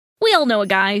all know a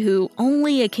guy who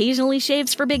only occasionally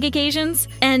shaves for big occasions,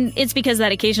 and it's because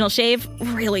that occasional shave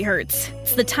really hurts.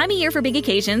 It's the time of year for big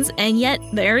occasions, and yet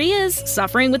there he is,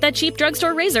 suffering with that cheap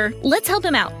drugstore razor. Let's help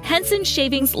him out. Henson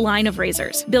Shaving's line of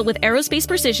razors, built with aerospace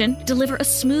precision, deliver a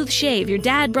smooth shave your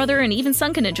dad, brother, and even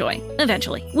son can enjoy,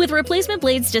 eventually. With replacement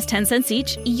blades just 10 cents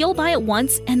each, you'll buy it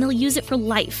once and they'll use it for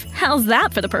life. How's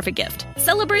that for the perfect gift?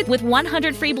 Celebrate with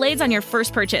 100 free blades on your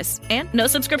first purchase, and no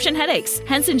subscription headaches.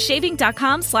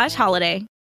 HensonShaving.com/holiday.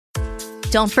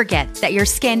 Don't forget that your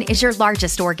skin is your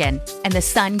largest organ, and the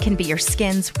sun can be your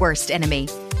skin's worst enemy.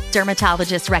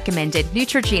 Dermatologist-recommended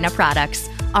Neutrogena products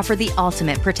offer the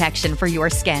ultimate protection for your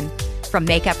skin. From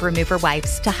makeup remover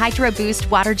wipes to Hydro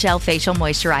Boost Water Gel Facial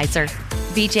Moisturizer,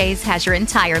 BJ's has your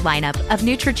entire lineup of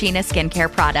Neutrogena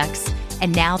skincare products.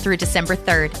 And now through December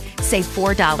 3rd, save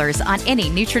 $4 on any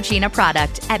Neutrogena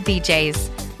product at BJ's.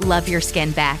 Love your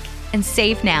skin back and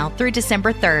save now through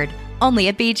December 3rd, only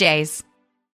at BJ's.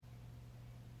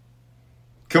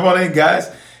 Come on in,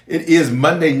 guys. It is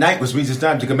Monday night, which means it's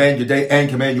time to command your day and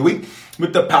command your week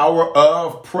with the power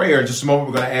of prayer. In just a moment,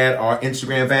 we're going to add our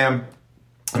Instagram fam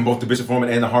on both the Bishop Foreman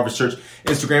and the Harvest Church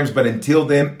Instagrams. But until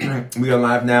then, we are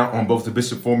live now on both the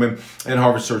Bishop Foreman and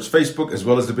Harvest Church Facebook, as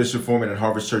well as the Bishop Foreman and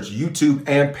Harvest Church YouTube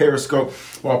and Periscope,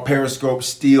 while Periscope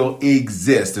still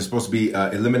exists. They're supposed to be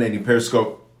eliminating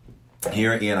Periscope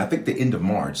here in, I think, the end of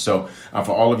March. So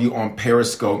for all of you on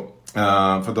Periscope,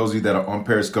 for those of you that are on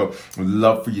Periscope, we'd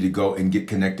love for you to go and get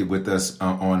connected with us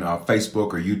on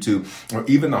Facebook or YouTube or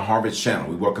even the Harvest Channel.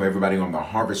 We welcome everybody on the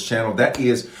Harvest Channel. That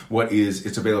is what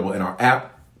it's available in our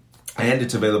app. And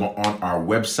it's available on our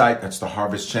website. That's the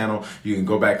Harvest Channel. You can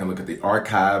go back and look at the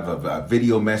archive of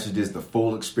video messages. The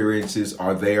full experiences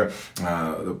are there.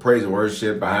 The praise and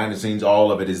worship, behind the scenes,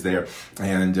 all of it is there.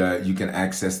 And you can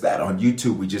access that on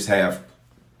YouTube. We just have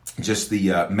just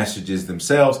the messages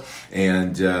themselves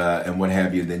and what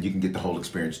have you. Then you can get the whole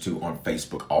experience too on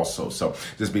Facebook also. So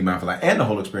just be mindful of that. And the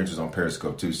whole experience is on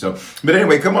Periscope too. So, but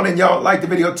anyway, come on in, y'all. Like the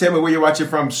video. Tell me where you're watching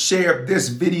from. Share this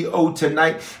video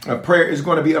tonight. Prayer is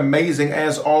going to be amazing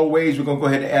as always. We're going to go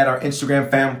ahead and add our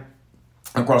Instagram fam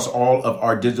across all of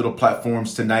our digital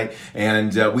platforms tonight.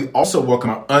 And we also welcome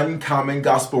our Uncommon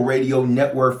Gospel Radio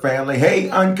Network family. Hey,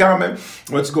 Uncommon,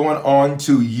 what's going on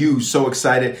to you? So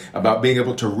excited about being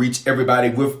able to reach everybody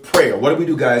with prayer. What do we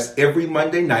do, guys? Every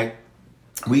Monday night,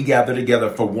 we gather together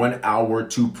for 1 hour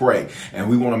to pray, and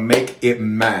we want to make it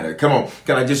matter. Come on.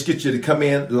 Can I just get you to come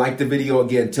in, like the video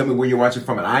again, tell me where you're watching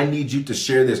from, and I need you to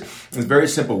share this. It's very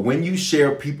simple. When you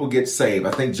share, people get saved.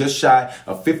 I think just shy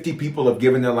of 50 people have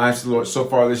given their lives to the Lord so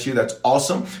far this year. That's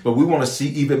awesome, but we want to see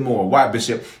even more. Why,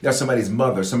 Bishop? That's somebody's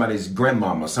mother, somebody's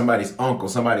grandmama, somebody's uncle,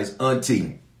 somebody's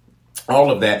auntie.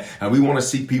 All of that. And we want to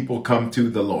see people come to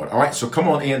the Lord. All right. So come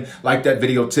on in, like that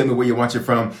video. Tell me where you're watching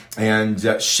from and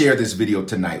share this video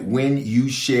tonight. When you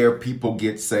share, people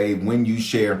get saved. When you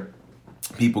share,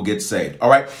 people get saved. All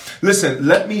right. Listen,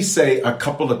 let me say a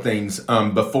couple of things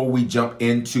before we jump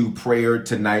into prayer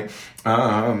tonight.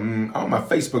 On my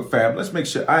Facebook fam, let's make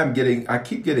sure I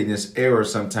keep getting this error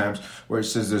sometimes where it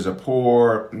says there's a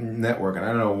poor network, and I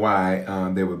don't know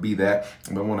why there would be that,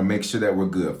 but I want to make sure that we're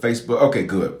good. Facebook. Okay,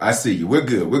 good. I see you. We're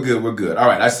good. All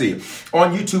right. I see you.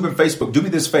 On YouTube and Facebook, do me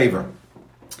this favor.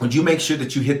 Would you make sure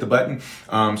that you hit the button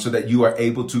so that you are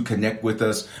able to connect with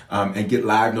us and get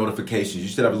live notifications? You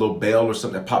should have a little bell or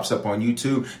something that pops up on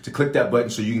YouTube to click that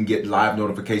button so you can get live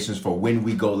notifications for when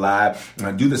we go live.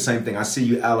 Do the same thing. I see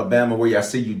you, Alabama. I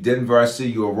see you, Denver. I see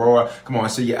you, Aurora. Come on, I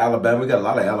see you, Alabama. We got a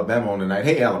lot of Alabama on tonight.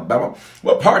 Hey, Alabama.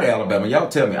 What part of Alabama? Y'all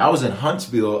tell me. I was in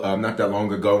Huntsville not that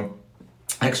long ago.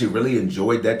 I actually really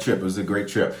enjoyed that trip. It was a great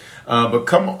trip. But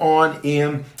come on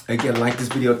in. Again, like this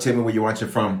video. Tell me where you're watching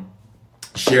from.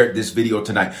 Share this video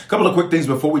tonight. A couple of quick things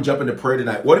before we jump into prayer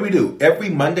tonight. What do? Every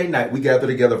Monday night, we gather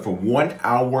together for 1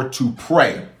 hour to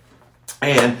pray.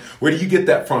 And where do you get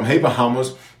that from? Hey,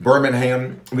 Bahamas,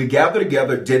 Birmingham. We gather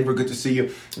together. Denver, good to see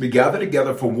you. We gather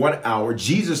together for 1 hour.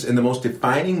 Jesus, in the most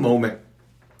defining moment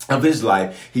of his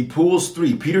life, he pulls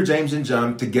three, Peter, James, and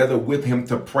John, together with him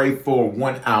to pray for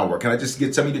 1 hour. Can I just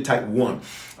get somebody to type one?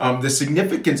 The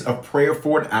significance of prayer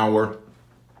for an hour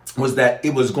was that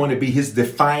it was going to be his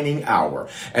defining hour.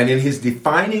 And in his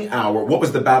defining hour, what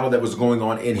was the battle that was going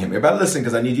on in him? Everybody listen,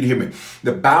 because I need you to hear me.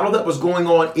 The battle that was going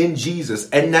on in Jesus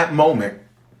in that moment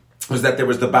was that there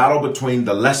was the battle between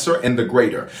the lesser and the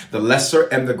greater, the lesser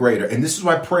and the greater. And this is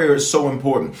why prayer is so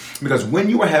important, because when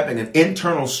you are having an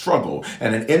internal struggle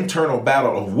and an internal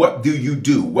battle of what do you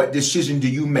do? What decision do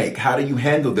you make? How do you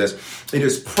handle this? It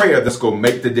is prayer that's going to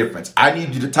make the difference. I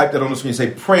need you to type that on the screen and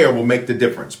say, prayer will make the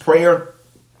difference. Prayer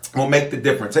will make the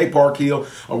difference. Hey, Park Hill,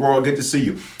 Aurora, good to see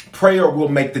you. Prayer will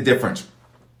make the difference.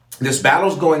 This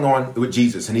battle's going on with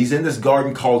Jesus, and he's in this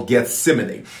garden called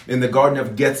Gethsemane, in the Garden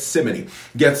of Gethsemane.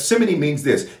 Gethsemane means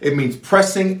this. It means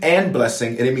pressing and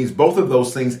blessing, and it means both of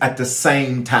those things at the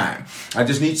same time. I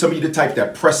just need some of you to type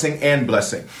that, pressing and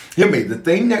blessing. Hear me. The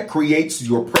thing that creates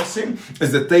your pressing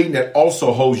is the thing that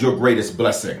also holds your greatest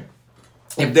blessing.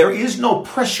 If there is no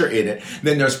pressure in it,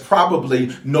 then there's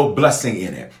probably no blessing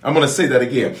in it. I'm going to say that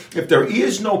again. If there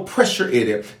is no pressure in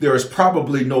it, there is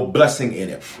probably no blessing in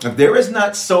it. If there is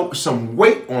not some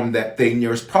weight on that thing,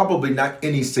 there's probably not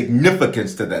any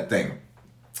significance to that thing.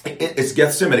 It's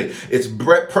Gethsemane. It's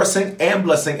pressing and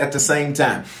blessing at the same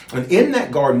time. And in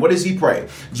that garden, what does he pray?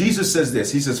 Jesus says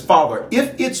this. He says, Father,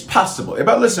 if it's possible.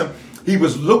 Everybody listen. He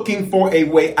was looking for a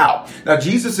way out. Now,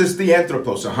 Jesus is the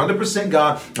Anthropos, 100%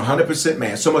 God, 100%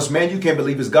 man. So much man you can't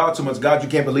believe is God, so much God you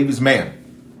can't believe is man.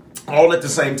 All at the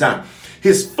same time.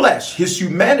 His flesh, his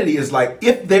humanity is like,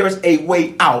 if there's a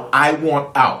way out, I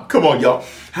want out. Come on, y'all.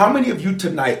 How many of you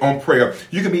tonight on prayer,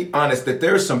 you can be honest that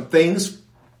there are some things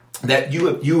that you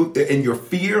in your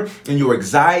fear, in your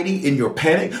anxiety, in your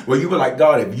panic, where you were like,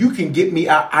 God, if you can get me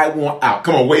out, I want out.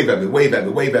 Come on, wave at me, wave at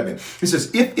me, wave at me. He says,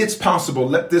 if it's possible,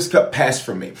 let this cup pass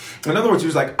from me. In other words, he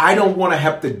was like, I don't want to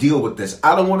have to deal with this.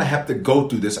 I don't want to have to go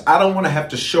through this. I don't want to have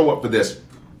to show up for this.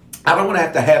 I don't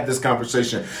want to have this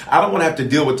conversation. I don't want to have to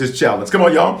deal with this challenge. Come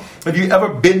on, y'all. Have you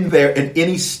ever been there in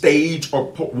any stage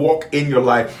or walk in your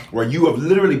life where you have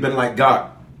literally been like, God,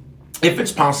 if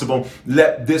it's possible,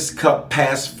 let this cup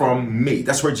pass from me.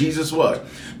 That's where Jesus was.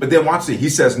 But then watch it. He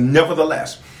says,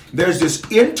 nevertheless, there's this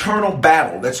internal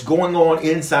battle that's going on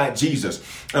inside Jesus.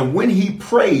 And when he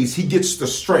prays, he gets the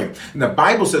strength. And the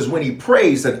Bible says when he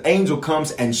prays, an angel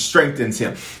comes and strengthens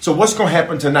him. So what's going to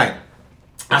happen tonight?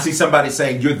 I see somebody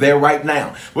saying you're there right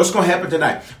now. What's going to happen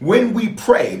tonight? When we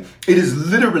pray, it is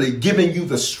literally giving you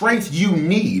the strength you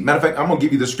need. Matter of fact, I'm going to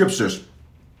give you the scriptures.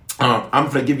 I'm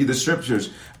going to give you the scriptures.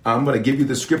 I'm going to give you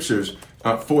the scriptures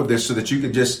for this so that you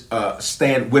can just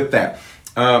stand with that.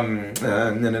 Let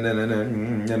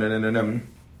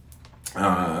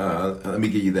me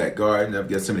give you that. Garden of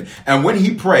Gethsemane. And when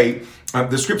he prayed,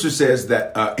 the scripture says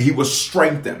that he was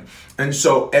strengthened. And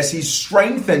so as he's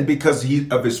strengthened because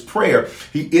of his prayer,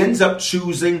 he ends up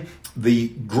choosing the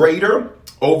greater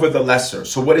over the lesser.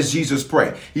 So what does Jesus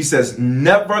pray? He says,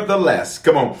 nevertheless,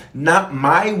 come on, not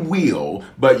my will,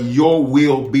 but your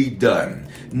will be done.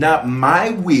 Not my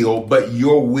will, but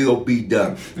your will be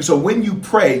done. And so when you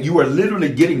pray, you are literally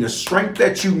getting the strength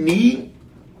that you need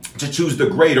to choose the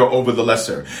greater over the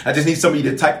lesser. I just need some of you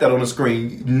to type that on the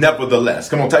screen. Nevertheless.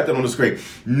 Come on, type that on the screen.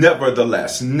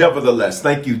 Nevertheless. Nevertheless.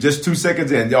 Thank you. Just 2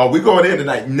 seconds in. Y'all, we're going in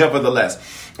tonight. Nevertheless.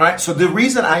 All right. So the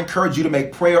reason I encourage you to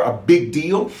make prayer a big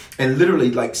deal and literally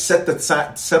like set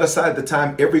aside the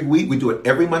time every week. We do it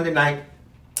every Monday night.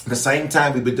 The same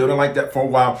time. We've been doing it like that for a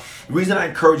while. The reason I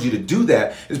encourage you to do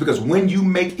that is because when you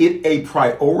make it a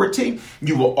priority,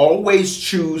 you will always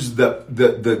choose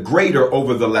the greater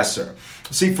over the lesser.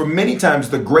 See, for many times,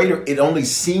 the greater, it only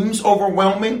seems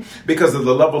overwhelming because of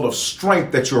the level of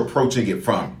strength that you're approaching it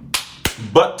from.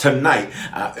 But tonight,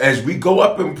 as we go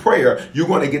up in prayer, you're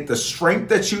going to get the strength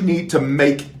that you need to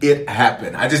make it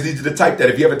happen. I just need you to type that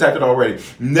if you haven't typed it already.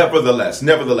 Nevertheless,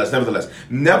 nevertheless, nevertheless.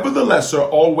 Nevertheless are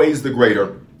always the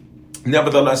greater.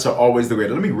 Nevertheless are always the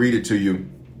greater. Let me read it to you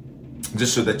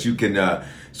just so that you can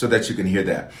hear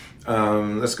that.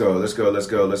 Let's go.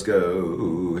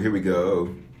 Ooh, here we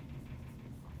go.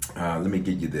 Let me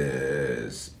give you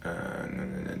this.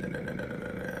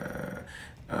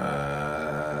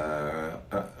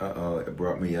 It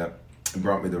brought me up. It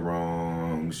brought me the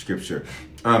wrong scripture.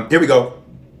 Here we go.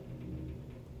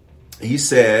 He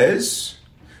says,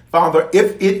 Father,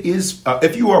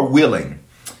 if you are willing,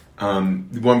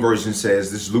 one version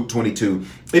says, this is Luke 22,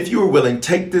 if you are willing,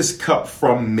 take this cup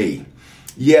from me.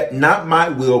 Yet not my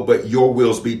will, but your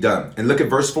wills be done. And look at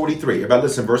verse 43. Everybody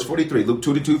listen, verse 43, Luke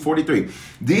 22:43.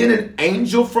 Then an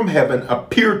angel from heaven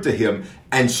appeared to him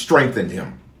and strengthened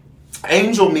him.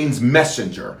 Angel means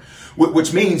messenger,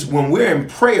 which means when we're in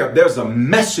prayer, there's a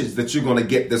message that you're going to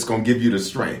get that's going to give you the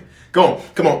strength. Come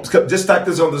on. Just type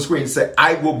this on the screen and say,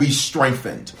 I will be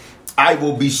strengthened. I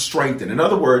will be strengthened. In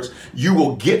other words, you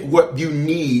will get what you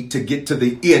need to get to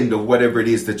the end of whatever it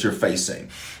is that you're facing.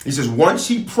 He says, once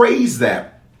he prays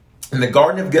that in the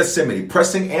Garden of Gethsemane,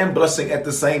 pressing and blessing at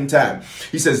the same time,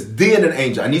 he says, then an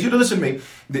angel, I need you to listen to me.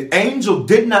 The angel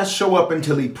did not show up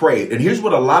until he prayed. And here's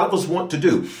what a lot of us want to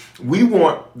do. We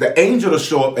want the angel to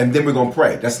show up and then we're going to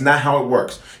pray. That's not how it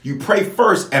works. You pray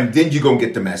first and then you're going to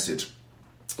get the message.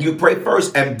 You pray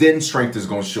first and then strength is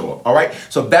going to show up. All right.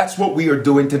 So that's what we are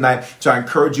doing tonight. So I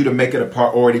encourage you to make it a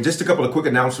priority. Just a couple of quick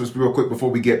announcements real quick before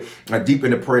we get deep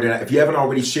into prayer tonight. If you haven't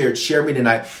already shared, share me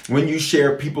tonight. When you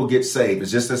share, people get saved.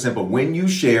 It's just that simple. When you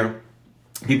share,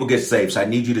 people get saved. So I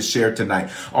need you to share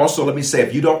tonight. Also, let me say,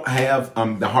 if you don't have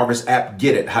the Harvest app,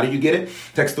 get it. How do you get it?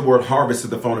 Text the word Harvest to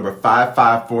the phone number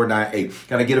 55498.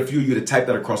 Got to get a few of you to type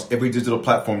that across every digital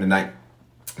platform tonight.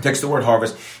 Text the word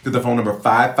Harvest to the phone number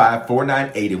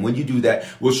 55498. And when you do that,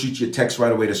 we'll shoot you a text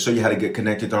right away to show you how to get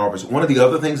connected to Harvest. One of the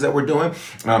other things that we're doing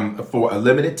for a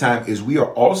limited time is we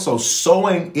are also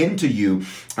sowing into you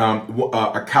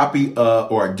a copy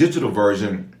or a digital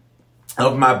version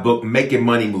of my book, Making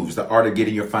Money Moves, The Art of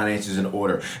Getting Your Finances in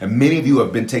Order. And many of you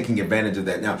have been taking advantage of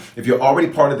that. Now, if you're already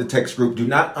part of the text group, do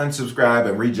not unsubscribe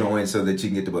and rejoin so that you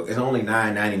can get the book. It's only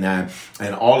 $9.99,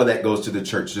 and all of that goes to the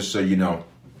church, just so you know.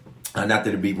 Not that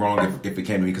it'd be wrong if it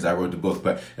came to me because I wrote the book,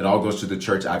 but it all goes to the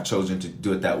church. I've chosen to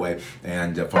do it that way.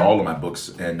 And for all of my books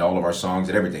and all of our songs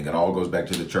and everything, it all goes back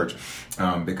to the church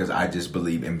because I just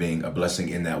believe in being a blessing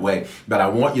in that way. But I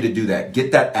want you to do that.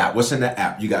 Get that app. What's in the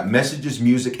app? You got Messages,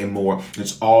 Music, and More.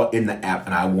 It's all in the app,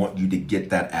 and I want you to get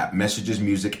that app. Messages,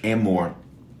 Music, and More.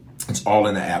 It's all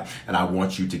in the app, and I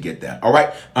want you to get that. All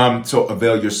right. So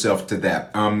avail yourself to that.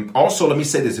 Also, let me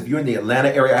say this. If you're in the Atlanta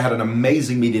area, I had an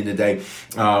amazing meeting today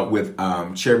with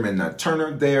Chairman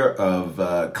Turner there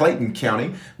of Clayton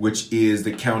County, which is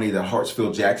the county that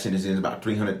Hartsfield-Jackson is in, about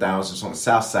 300,000. It's on the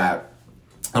south side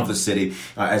of the city,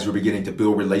 as we're beginning to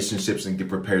build relationships and get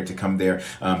prepared to come there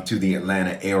to the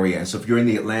Atlanta area. And so if you're in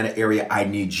the Atlanta area, I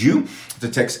need you to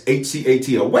text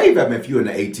HCATL. Wave at me if you're in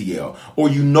the ATL or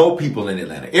you know people in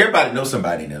Atlanta. Everybody knows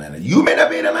somebody in Atlanta. You may not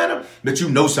be in Atlanta, but you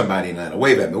know somebody in Atlanta.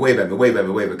 Wave at me, wave at me, wave at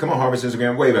me, wave at me. Come on, Harvest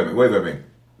Instagram, wave at me, wave at me.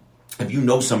 If you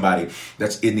know somebody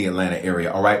that's in the Atlanta area,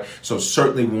 all right? So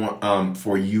certainly want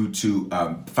for you to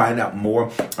find out more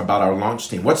about our launch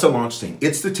team. What's a launch team?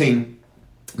 It's the team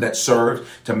that serve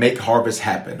to make Harvest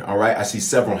happen. All right. I see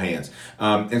several hands.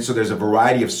 And so there's a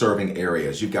variety of serving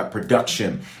areas. You've got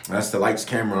production. That's the lights,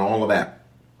 camera, and all of that.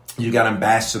 You got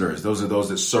ambassadors. Those are those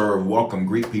that serve, welcome,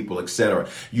 greet people, etc.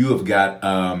 You've got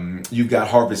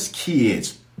Harvest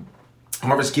Kids.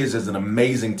 Harvest Kids is an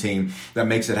amazing team that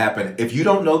makes it happen. If you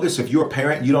don't know this, if you're a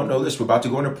parent, you don't know this, we're about to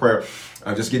go into prayer.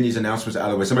 I'm just getting these announcements out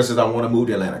of the way. Somebody says, I want to move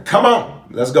to Atlanta. Come on,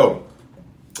 let's go.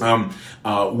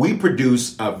 We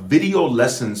produce video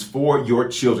lessons for your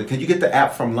children. Can you get the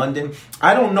app from London?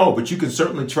 I don't know, but you can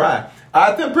certainly try.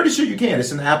 I'm pretty sure you can.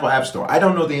 It's in the Apple App Store. I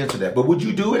don't know the answer to that, but would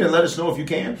you do it and let us know if you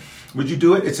can? Would you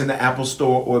do it? It's in the Apple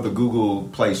Store or the Google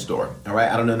Play Store. All right.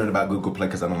 I don't know nothing about Google Play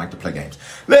because I don't like to play games.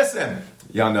 Listen,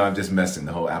 y'all know I'm just messing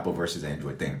the whole Apple versus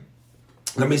Android thing.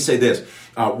 Let me say this.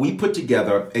 We put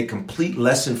together a complete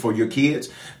lesson for your kids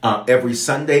every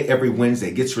Sunday, every Wednesday.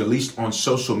 It gets released on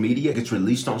social media.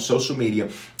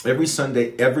 Every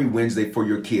Sunday, every Wednesday for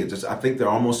your kids. I think they're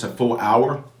almost a full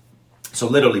hour. So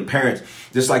literally, parents,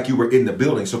 just like you were in the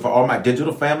building. So for all my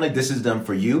digital family, this is done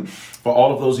for you. For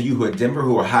all of those of you who are in Denver,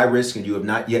 who are high risk and you have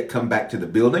not yet come back to the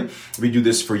building, we do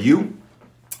this for you.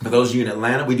 For those of you in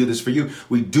Atlanta, we do this for you.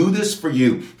 We do this for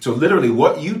you. So literally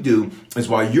what you do is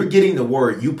while you're getting the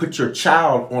word, you put your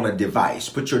child on a device.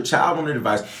 Put your child on a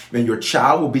device, and your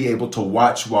child will be able to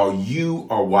watch while you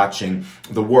are watching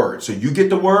the word. So you get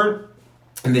the word,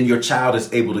 and then your child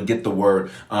is able to get the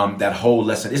word, that whole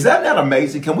lesson. Is that not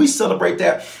amazing? Can we celebrate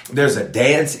that? There's a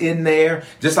dance in there,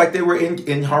 just like they were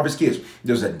in Harvest Kids.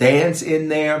 There's a dance in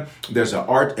there. There's an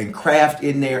art and craft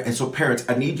in there. And so parents,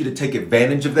 I need you to take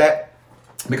advantage of that.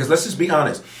 Because let's just be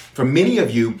honest, for many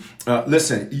of you,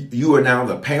 listen, you are now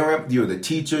the parent, you're the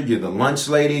teacher, you're the lunch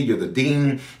lady, you're the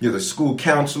dean, you're the school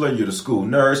counselor, you're the school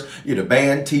nurse, you're the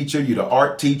band teacher, you're the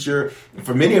art teacher.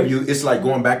 For many of you, it's like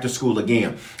going back to school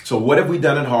again. So what have we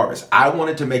done at Harvest? I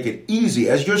wanted to make it easy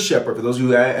as your shepherd, for those of you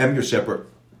who I am your shepherd.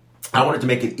 I wanted to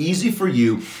make it easy for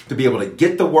you to be able to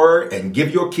get the word and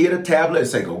give your kid a tablet and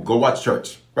say, go watch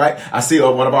church, right? I see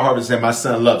one of our Harvest saying my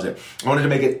son loves it. I wanted to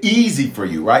make it easy for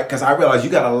you, right? Because I realize you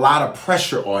got a lot of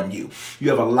pressure on you. You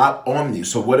have a lot on you.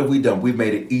 So what have we done? We've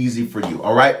made it easy for you,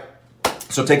 all right?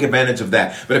 So take advantage of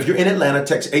that. But if you're in Atlanta,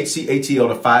 text HCATL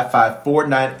to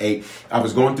 55498. I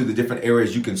was going through the different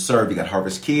areas you can serve. You got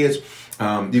Harvest Kids.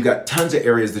 You've got tons of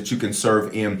areas that you can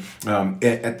serve in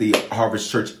at the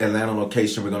Harvest Church Atlanta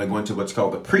location. We're going to go into what's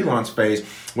called the pre-launch phase.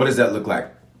 What does that look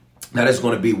like? That is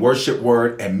going to be worship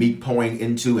word and me pouring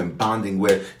into and bonding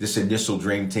with this initial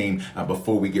dream team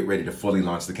before we get ready to fully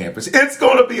launch the campus. It's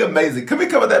going to be amazing. Can we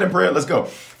cover that in prayer? Let's go.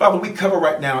 Father, we cover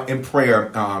right now in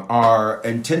prayer our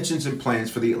intentions and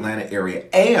plans for the Atlanta area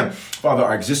and, Father,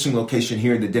 our existing location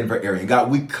here in the Denver area. And God,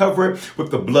 we cover it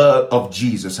with the blood of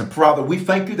Jesus. And Father, we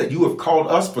thank you that you have called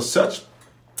us for such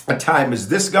a time as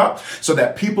this, God, so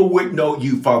that people would know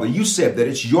you, Father. You said that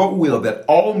it's your will that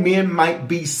all men might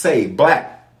be saved,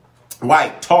 black,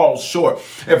 white, tall, short,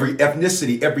 every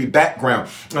ethnicity, every background,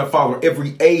 Father,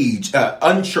 every age,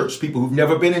 unchurched people who've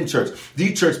never been in church,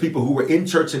 the church people who were in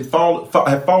church and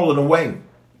have fallen away.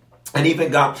 And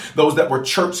even, God, those that were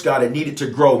church, God, that needed to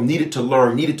grow, needed to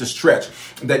learn, needed to stretch,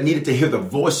 that needed to hear the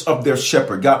voice of their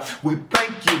shepherd. God, we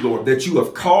thank you, Lord, that you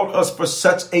have called us for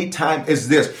such a time as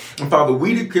this. And Father,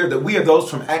 we declare that we are those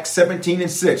from Acts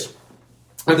 17:6.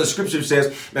 And the scripture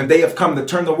says, and they have come to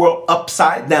turn the world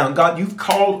upside down. God, you've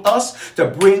called us to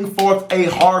bring forth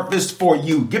a harvest for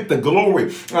you. Get the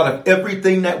glory out of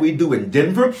everything that we do in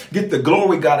Denver. Get the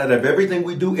glory, God, out of everything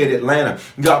we do in Atlanta.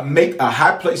 God, make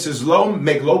high places low,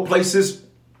 make low places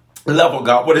level,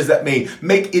 God. What does that mean?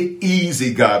 Make it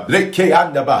easy, God. Make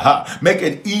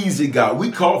it easy, God.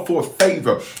 We call for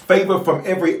favor from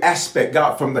every aspect,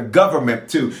 God, from the government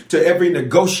to every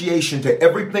negotiation, to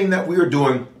everything that we are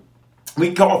doing.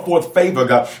 We call forth favor,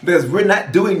 God, because we're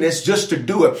not doing this just to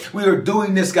do it. We are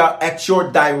doing this, God, at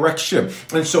your direction.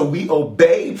 And so we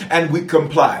obey and we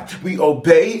comply. We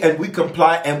obey and we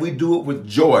comply and we do it with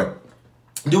joy.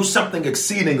 Do something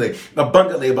exceedingly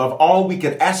abundantly above all we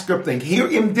can ask or think here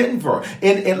in Denver,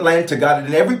 in Atlanta, God. And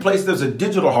in every place there's a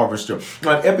digital harvester.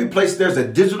 God, every place there's a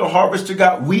digital harvester,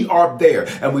 God, we are there.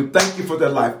 And we thank you for their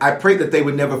life. I pray that they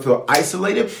would never feel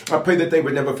isolated. I pray that they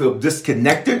would never feel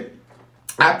disconnected.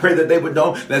 I pray that they would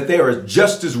know that they are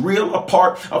just as real a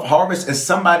part of harvest as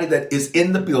somebody that is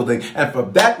in the building. And for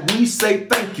that, we say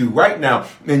thank you right now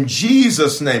in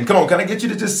Jesus' name. Come on, can I get you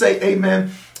to just say amen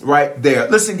right there?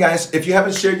 Listen, guys, if you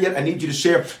haven't shared yet, I need you to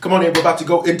share. Come on in. We're about to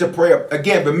go into prayer.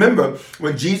 Again, remember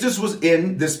when Jesus was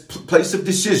in this place of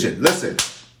decision, listen.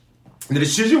 The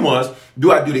decision was,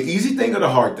 do I do the easy thing or the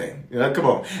hard thing? Come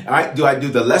on. All right. Do I do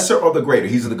the lesser or the greater?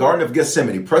 He's in the Garden of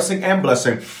Gethsemane, pressing and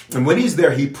blessing. And when he's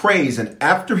there, he prays. And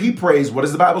after he prays, what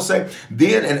does the Bible say?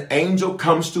 Then an angel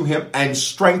comes to him and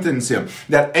strengthens him.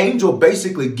 That angel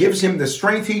basically gives him the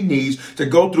strength he needs to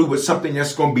go through with something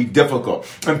that's going to be difficult.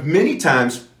 And many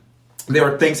times, there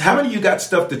are things, how many of you got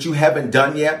stuff that you haven't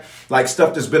done yet? Like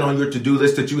stuff that's been on your to-do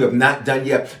list that you have not done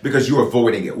yet because you're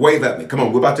avoiding it. Wave at me. Come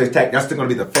on, we're about to attack. That's going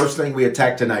to be the first thing we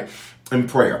attack tonight in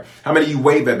prayer. How many of you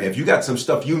wave at me? If you got some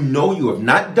stuff you know you have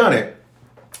not done it,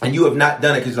 and you have not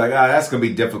done it because you're like, that's going to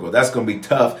be difficult. That's going to be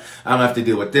tough. I'm going to have to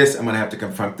deal with this. I'm going to have to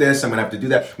confront this. I'm going to have to do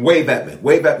that. Wave at me.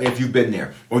 Wave at me if you've been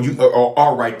there or you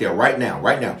are right there, right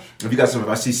now. If you got some,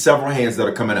 I see several hands that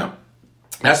are coming up.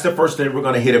 That's the first thing we're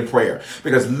going to hit in prayer.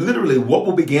 Because literally what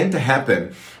will begin to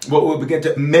happen,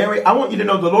 Mary, I want you to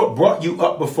know the Lord brought you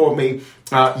up before me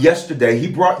yesterday. He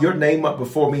brought your name up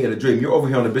before me in a dream. You're over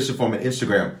here on the Bishop Foreman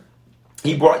Instagram.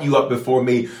 He brought you up before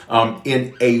me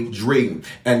in a dream.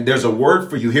 And there's a word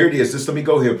for you. Here it is. Just let me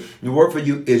go here. The word for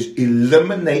you is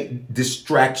eliminate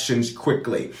distractions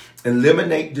quickly.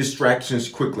 Eliminate distractions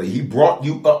quickly. He brought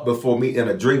you up before me in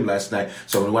a dream last night.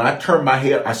 So when I turned my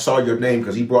head, I saw your name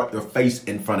because he brought your face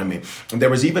in front of me. And there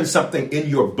was even something in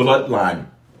your bloodline.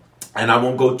 And I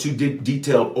won't go too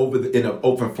detailed in an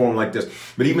open forum like this,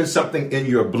 but even something in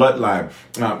your bloodline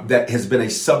that has been a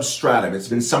substratum. It's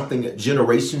been something that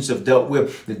generations have dealt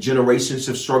with, that generations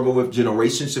have struggled with,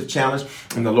 generations have challenged.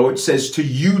 And the Lord says to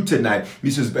you tonight,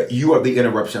 he says, but you are the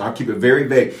interruption. I'll keep it very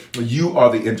vague. You are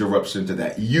the interruption to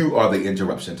that. You are the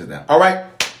interruption to that. All right.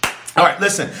 All right,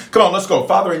 listen, come on, let's go.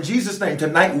 Father, in Jesus' name,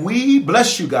 tonight we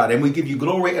bless you, God, and we give you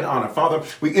glory and honor. Father,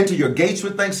 we enter your gates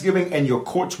with thanksgiving and your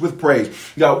courts with praise.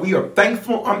 God, we are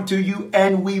thankful unto you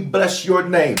and we bless your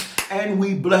name. And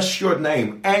we bless your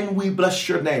name. And we bless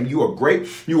your name. You are great.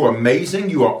 You are amazing.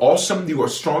 You are awesome. You are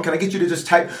strong. Can I get you to just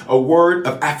type a word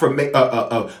of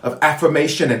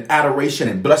affirmation and adoration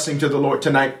and blessing to the Lord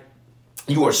tonight?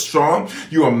 You are strong,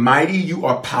 you are mighty, you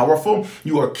are powerful,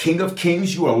 you are King of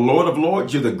Kings, you are Lord of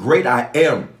Lords, you're the great I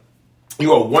am.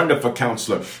 You are a wonderful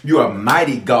counselor. You are a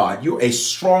mighty God. You're a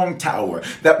strong tower.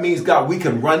 That means, God, we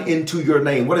can run into your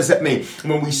name. What does that mean?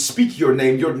 When we speak your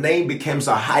name becomes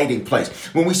a hiding place.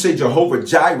 When we say Jehovah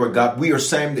Jireh, God, we are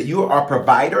saying that you are our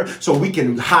provider, so we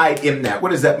can hide in that. What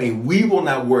does that mean? We will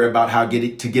not worry about how to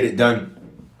get it done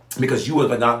because you are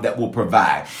the God that will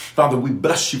provide. Father, we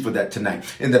bless you for that tonight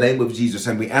in the name of Jesus.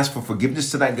 And we ask for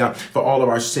forgiveness tonight, God, for all of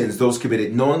our sins, those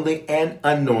committed knowingly and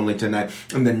unknowingly tonight.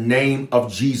 In the name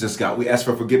of Jesus, God, we ask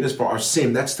for forgiveness for our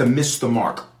sin. That's to miss the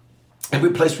mark.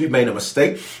 Every place we've made a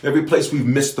mistake, every place we've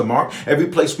missed the mark, every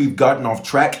place we've gotten off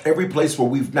track, every place where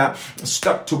we've not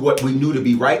stuck to what we knew to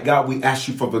be right, God, we ask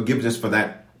you for forgiveness for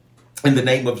that. In the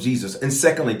name of Jesus. And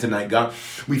secondly, tonight, God,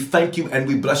 we thank you and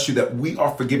we bless you that we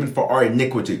are forgiven for our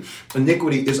iniquity.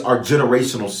 Iniquity is our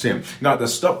generational sin. God, the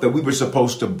stuff that we were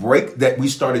supposed to break, that we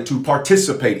started to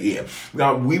participate in.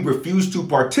 God, we refuse to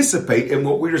participate in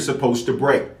what we were supposed to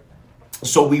break.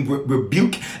 So we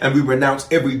rebuke and we renounce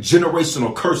every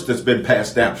generational curse that's been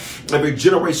passed down, every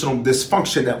generational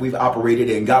dysfunction that we've operated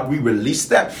in. God, we release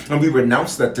that and we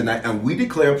renounce that tonight, and we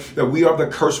declare that we are the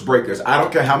curse breakers. I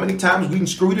don't care how many times we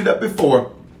screwed it up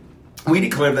before. We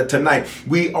declare that tonight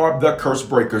we are the curse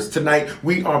breakers. Tonight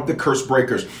we are the curse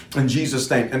breakers in Jesus'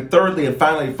 name. And thirdly and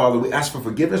finally, Father, we ask for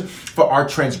forgiveness for our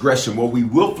transgression, where we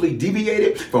willfully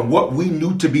deviated from what we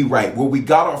knew to be right, where we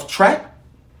got off track,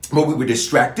 where we were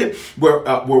distracted,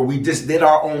 where we just did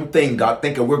our own thing, God,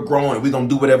 thinking we're growing, we're going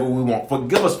to do whatever we want.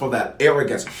 Forgive us for that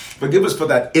arrogance. Forgive us for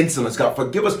that insolence, God.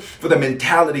 Forgive us for the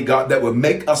mentality, God, that would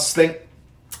make us think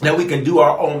that we can do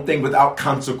our own thing without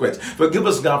consequence. Forgive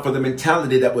us, God, for the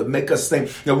mentality that would make us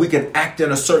think that we can act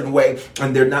in a certain way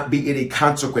and there not be any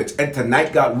consequence. And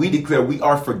tonight, God, we declare we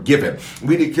are forgiven.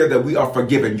 We declare that we are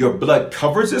forgiven. Your blood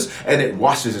covers us and it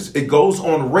washes us. It goes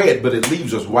on red, but it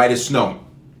leaves us white as snow.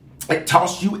 It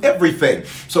costs you everything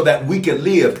so that we can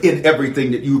live in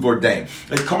everything that you've ordained.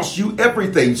 It costs you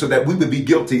everything so that we would be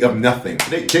guilty of nothing.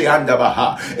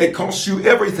 It costs you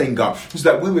everything, God,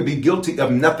 so that we would be guilty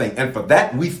of nothing. And for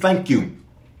that, we thank you.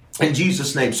 In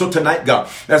Jesus' name. So tonight, God,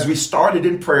 as we started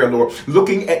in prayer, Lord,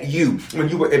 looking at you when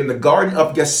you were in the Garden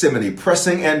of Gethsemane,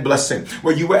 pressing and blessing,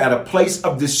 where you were at a place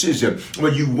of decision,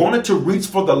 where you wanted to reach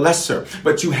for the lesser,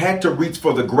 but you had to reach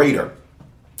for the greater.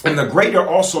 And the greater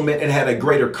also meant it had a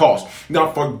greater cost.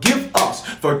 Now, forgive us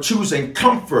for choosing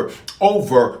comfort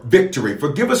over victory.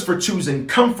 Forgive us for choosing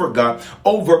comfort, God,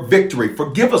 over victory.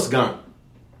 Forgive us, God,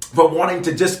 for wanting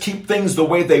to just keep things the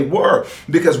way they were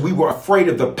because we were afraid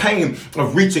of the pain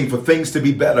of reaching for things to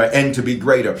be better and to be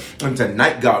greater. And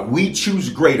tonight, God, we choose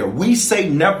greater. We say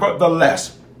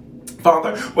nevertheless.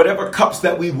 Father, whatever cups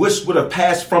that we wish would have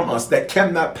passed from us that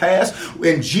cannot pass,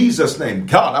 in Jesus' name,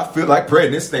 God, I feel like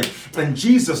praying this thing. In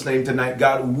Jesus' name tonight,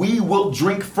 God, we will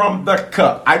drink from the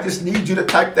cup. I just need you to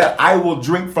type that. I will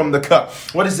drink from the cup.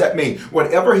 What does that mean?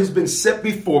 Whatever has been set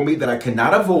before me that I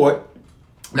cannot avoid,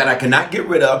 that I cannot get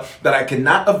rid of, that I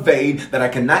cannot evade, that I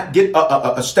cannot get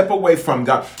a step away from,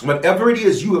 God. Whatever it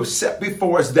is you have set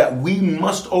before us that we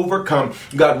must overcome,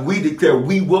 God, we declare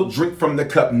we will drink from the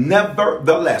cup.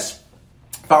 Nevertheless,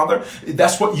 Father,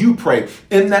 that's what you pray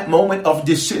in that moment of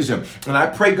decision. And I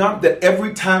pray, God, that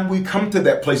every time we come to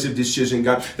that place of decision,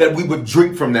 God, that we would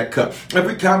drink from that cup.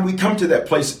 Every time we come to that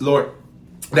place, Lord,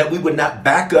 that we would not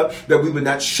back up, that we would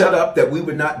not shut up, that we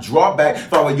would not draw back.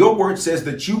 Father, your word says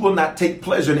that you will not take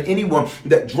pleasure in anyone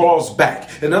that draws back.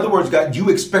 In other words, God, you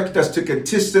expect us to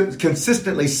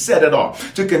consistently set it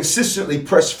off, to consistently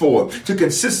press forward, to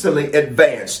consistently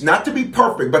advance, not to be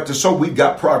perfect, but to show we've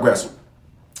got progress.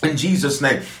 In Jesus'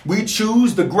 name, we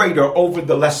choose the greater over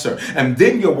the lesser. And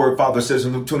then your word, Father, says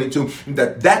in Luke 22,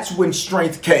 that's when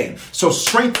strength came. So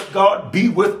strength of God be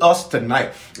with us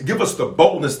tonight. Give us the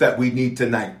boldness that we need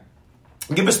tonight.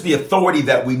 Give us the authority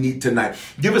that we need tonight.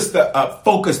 Give us the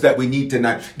focus that we need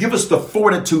tonight. Give us the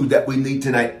fortitude that we need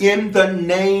tonight. In the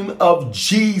name of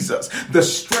Jesus, the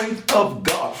strength of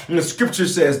God. And the scripture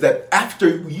says that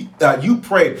after you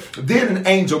prayed, then an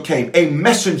angel came, a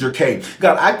messenger came.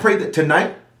 God, I pray that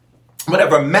tonight,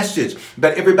 whatever message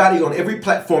that everybody on every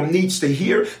platform needs to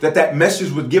hear, that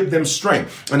message would give them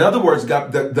strength. In other words,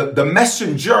 God, the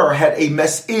messenger had a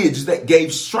message that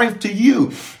gave strength to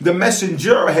you. The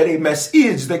messenger had a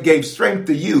message that gave strength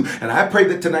to you. And I pray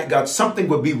that tonight, God, something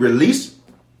would be released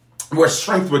where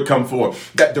strength would come forward,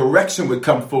 that direction would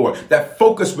come forward, that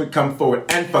focus would come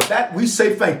forward. And for that, we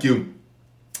say thank you.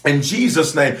 In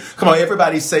Jesus' name, come on,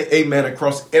 everybody say amen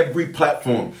across every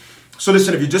platform. So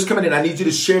listen, if you're just coming in, I need you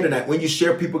to share tonight. When you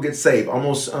share, people get saved.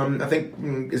 Almost, I think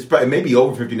it's probably maybe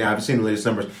over 50 now. I've seen the latest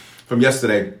numbers from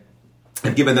yesterday.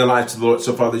 And given their lives to the Lord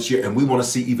so far this year. And we want to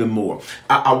see even more.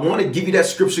 I want to give you that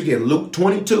scripture again. Luke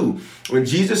 22, when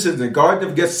Jesus is in the Garden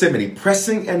of Gethsemane,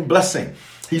 pressing and blessing.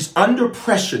 He's under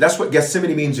pressure. That's what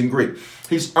Gethsemane means in Greek.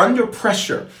 He's under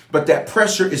pressure, but that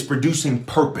pressure is producing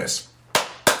purpose.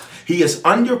 He is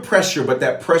under pressure, but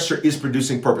that pressure is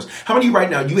producing purpose. How many of you right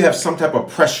now, you have some type of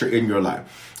pressure in your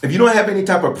life? If you don't have any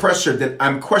type of pressure, then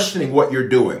I'm questioning what you're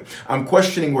doing. I'm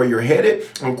questioning where you're headed.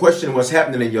 I'm questioning what's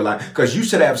happening in your life, because you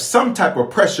should have some type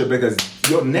of pressure, because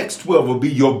your next 12 will be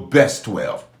your best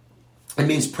 12. It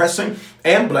means pressing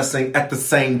and blessing at the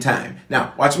same time.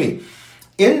 Now, watch me.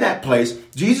 In that place,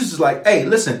 Jesus is like, hey,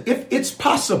 listen, if it's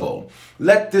possible,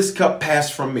 let this cup pass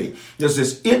from me. There's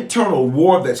this internal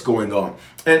war that's going on.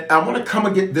 And I want to come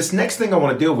again. This next thing I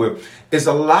want to deal with is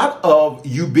a lot of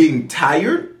you being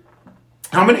tired.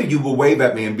 How many of you will wave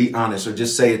at me and be honest, or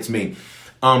just say it's me?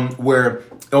 Where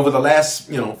over the last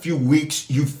few weeks,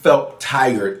 you felt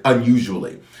tired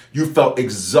unusually. You felt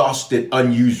exhausted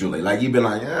unusually. Like you've been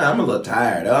like, I'm a little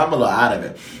tired. I'm a little out of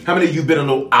it. How many of you been a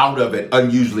little out of it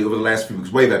unusually over the last few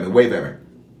weeks? Wave at me. Wave at me.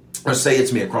 Or say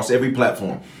it's me across every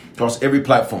platform. Across every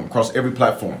platform. Across every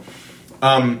platform.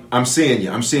 I'm seeing you.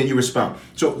 I'm seeing you respond.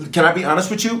 So can I be honest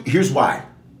with you? Here's why.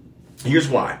 Here's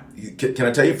why. Can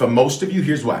I tell you? For most of you,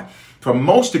 here's why. For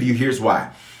most of you, here's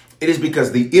why. It is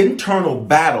because the internal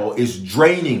battle is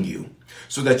draining you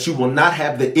so that you will not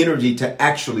have the energy to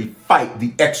actually fight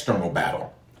the external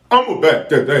battle. I'm going to back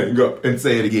that thing up and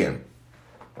say it again.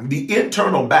 The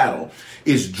internal battle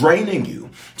is draining you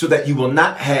so that you will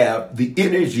not have the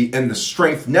energy and the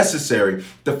strength necessary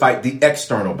to fight the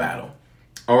external battle.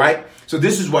 All right? So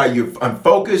this is why you're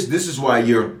unfocused. This is why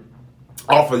you're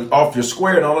off your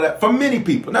square and all of that. For many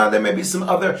people. Now, there may be some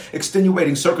other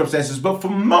extenuating circumstances, but for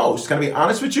most, can I be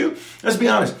honest with you? Let's be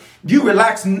honest. You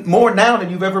relax more now than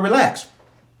you've ever relaxed.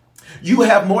 You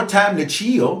have more time to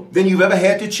chill than you've ever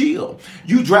had to chill.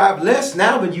 You drive less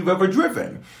now than you've ever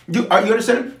driven. Are you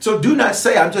understanding? So do not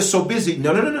say, I'm just so busy.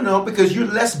 No, because you're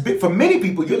for many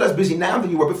people, you're less busy now than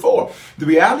you were before. The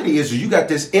reality is you got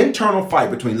this internal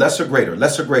fight between lesser, greater,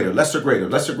 lesser, greater, lesser, greater,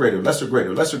 lesser, greater, lesser,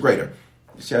 greater, lesser, greater.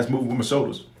 See, I was moving with my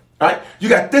shoulders. All right? You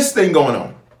got this thing going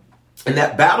on. And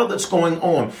that battle that's going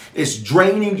on is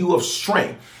draining you of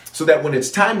strength. So that when it's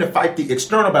time to fight the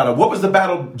external battle, what was the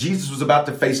battle Jesus was about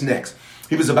to face next?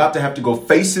 He was about to have to go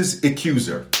face his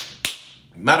accuser.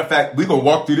 Matter of fact, we're going to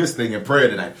walk through this thing in prayer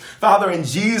tonight. Father, in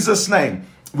Jesus' name,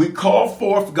 we call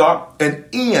forth, God, an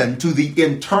end to the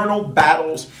internal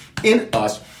battles in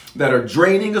us that are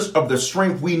draining us of the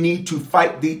strength we need to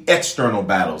fight the external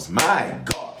battles. My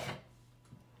God.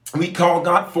 We call,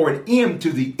 God, for an end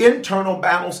to the internal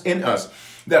battles in us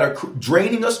that are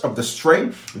draining us of the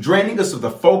strength, draining us of the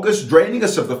focus, draining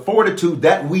us of the fortitude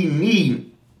that we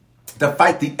need to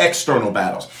fight the external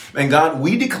battles. And God,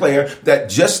 we declare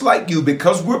that just like you,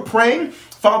 because we're praying,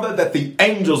 Father, that the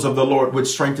angels of the Lord would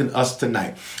strengthen us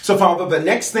tonight. So, Father, the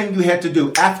next thing you had to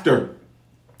do after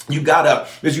you got up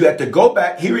is you had to go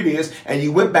back. Here it is. And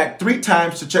you went back 3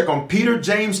 times to check on Peter,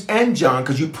 James, and John,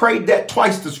 because you prayed that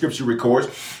twice, the scripture records.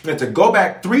 You had to go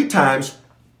back 3 times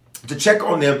to check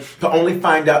on them to only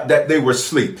find out that they were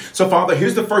asleep. So, Father,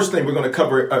 here's the first thing we're going to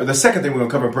cover. The second thing we're going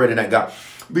to cover in prayer tonight, God.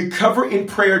 We cover in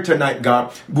prayer tonight,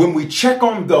 God, when we check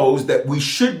on those that we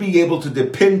should be able to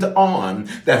depend on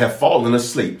that have fallen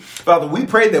asleep. Father, we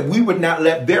pray that we would not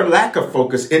let their lack of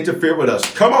focus interfere with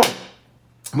us. Come on.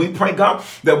 We pray, God,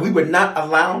 that we would not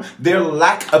allow their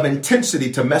lack of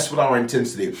intensity to mess with our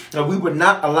intensity. That we would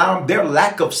not allow their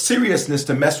lack of seriousness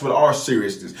to mess with our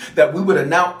seriousness. That we would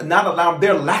not allow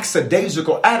their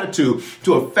lackadaisical attitude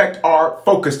to affect our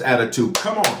focused attitude.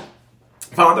 Come on.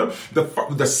 Father,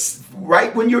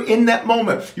 right when you're in that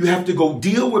moment, you have to go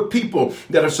deal with people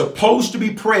that are supposed to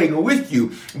be praying with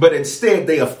you, but instead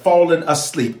they have fallen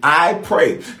asleep. I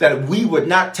pray that we would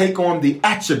not take on the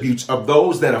attributes of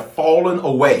those that have fallen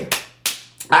away.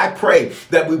 I pray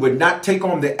that we would not take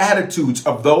on the attitudes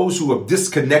of those who have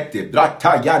disconnected. I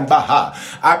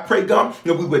pray, God,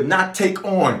 that we would not take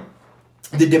on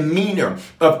the demeanor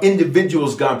of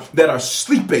individuals, God, that are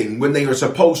sleeping when they are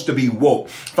supposed to be woke.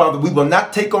 Father, we will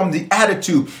not take on the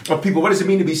attitude of people. What does it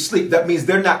mean to be asleep? That means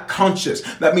they're not conscious.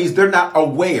 That means they're not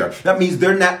aware. That means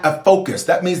they're not focused.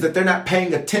 That means that they're not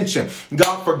paying attention.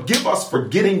 God, forgive us for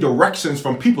getting directions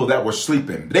from people that were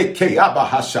sleeping.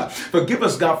 Forgive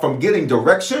us, God, from getting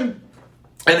direction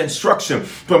and instruction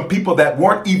from people that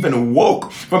weren't even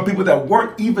woke, from people that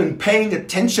weren't even paying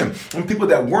attention, from people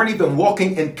that weren't even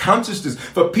walking in consciousness,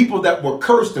 for people that were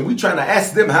cursed, and we trying to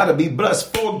ask them how to be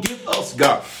blessed. Forgive us,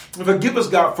 God. Forgive us,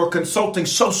 God, for consulting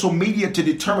social media to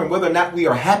determine whether or not we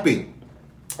are happy.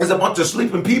 There's a bunch of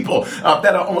sleeping people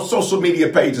that are on social media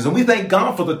pages. And we thank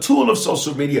God for the tool of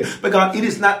social media. But God, it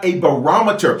is not a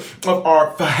barometer of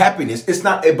our happiness. It's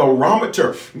not a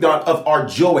barometer, God, of our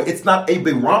joy. It's not a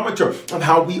barometer of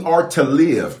how we are to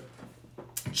live.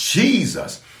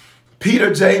 Jesus,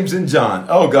 Peter, James, and John.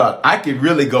 Oh, God, I could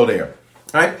really go there.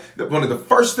 All right. One of the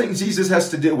first things Jesus has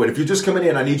to deal with, if you're just coming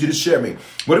in, I need you to share me.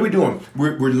 What are we doing?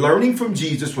 We're learning from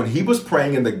Jesus when he was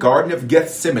praying in the Garden of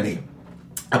Gethsemane,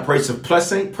 a place of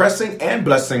pressing and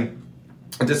blessing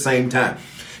at the same time.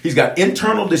 He's got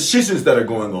internal decisions that are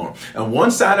going on. And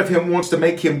one side of him wants to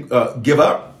make him give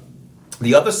up.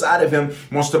 The other side of him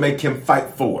wants to make him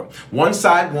fight forward. One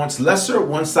side wants lesser,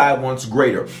 one side wants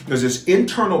greater. There's this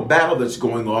internal battle that's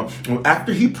going on.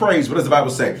 After he prays, what does the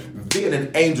Bible say? Then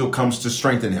an angel comes to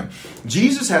strengthen him.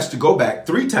 Jesus has to go back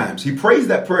 3 times. He prays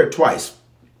that prayer twice.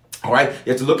 All right.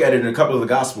 You have to look at it in a couple of the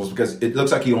Gospels because it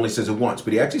looks like he only says it once,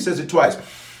 but he actually says it twice.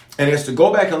 And he has to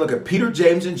go back and look at Peter,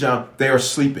 James, and John. They are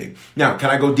sleeping. Now, can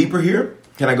I go deeper here?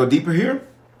 Can I go deeper here?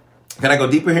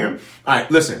 All right,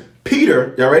 listen.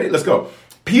 Peter, y'all ready? Let's go.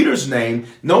 Peter's name,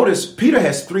 notice Peter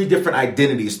has 3 different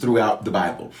identities throughout the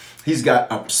Bible. He's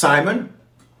got Simon.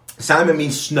 Simon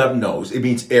means snub nose. It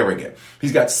means arrogant.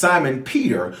 He's got Simon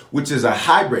Peter, which is a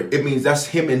hybrid. It means that's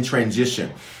him in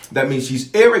transition. That means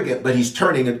he's arrogant, but he's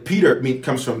turning. And Peter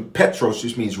comes from Petros,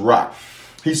 which means rock.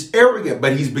 He's arrogant,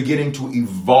 but he's beginning to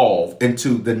evolve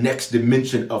into the next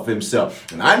dimension of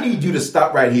himself. And I need you to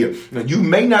stop right here. Now, you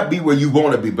may not be where you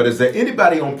want to be, but is there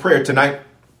anybody on prayer tonight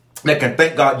that can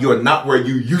thank God you're not where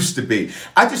you used to be?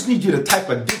 I just need you to type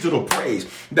a digital praise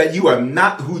that you are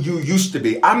not who you used to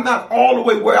be. I'm not all the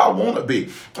way where I want to be.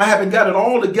 I haven't got it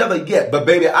all together yet, but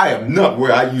baby, I am not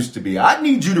where I used to be. I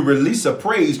need you to release a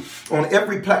praise on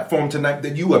every platform tonight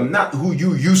that you are not who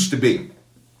you used to be.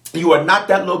 You are not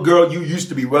that little girl you used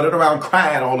to be running around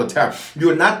crying all the time.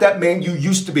 You are not that man you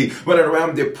used to be running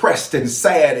around depressed and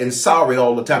sad and sorry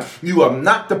all the time. You are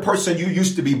not the person you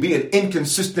used to be being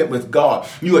inconsistent with God.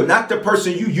 You are not the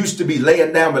person you used to be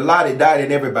laying down with lottie-dottie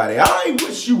and everybody. I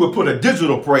wish you would put a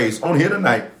digital praise on here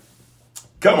tonight.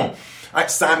 Come on. All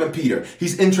right, Simon Peter.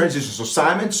 He's in transition. So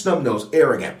Simon, snub-nosed,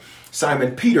 arrogant.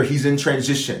 Simon Peter, he's in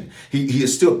transition. He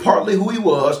is still partly who he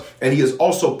was, and he is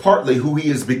also partly who he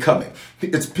is becoming.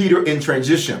 It's Peter in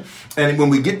transition. And when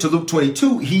we get to Luke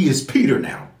 22, he is Peter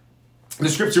now. The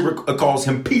scripture calls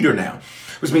him Peter now,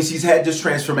 which means he's had this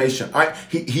transformation. All right,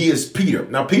 he is Peter.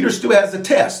 Now, Peter still has a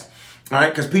test, all right,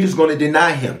 because Peter's going to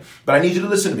deny him. But I need you to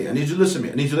listen to me. I need you to listen to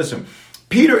me. I need you to listen.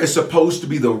 Peter is supposed to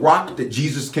be the rock that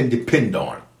Jesus can depend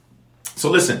on. So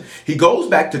listen, he goes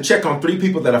back to check on 3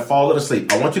 people that have fallen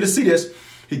asleep. I want you to see this.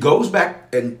 He goes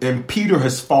back and Peter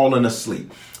has fallen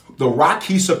asleep. The rock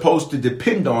he's supposed to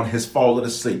depend on has fallen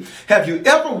asleep. Have you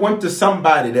ever went to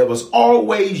somebody that was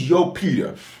always your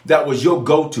Peter, that was your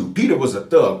go-to? Peter was a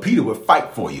thug. Peter would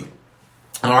fight for you.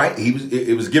 All right.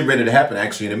 It was getting ready to happen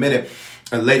actually in a minute.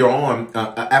 And later on,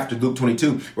 after Luke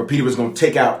 22, where Peter was going to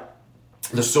take out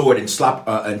the sword and chop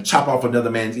off another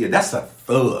man's ear. That's a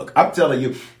thug. I'm telling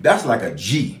you, that's like a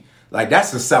G. Like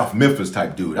that's a South Memphis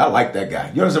type dude. I like that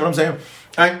guy. You understand what I'm saying?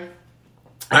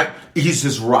 All right. He's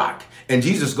his rock. And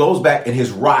Jesus goes back and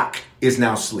his rock is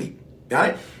now asleep. All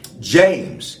right.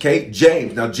 James. Okay.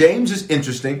 James. Now James is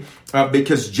interesting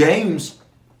because James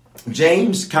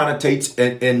connotates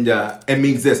and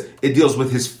means this. It deals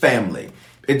with his family.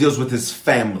 It deals with his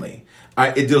family. All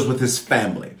right. It deals with his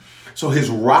family. So his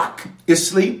rock is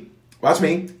asleep. Watch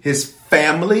me. His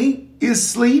family is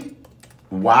asleep.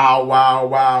 Wow, wow,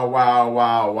 wow, wow,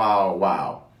 wow, wow,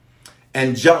 wow.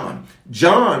 And John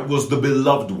was the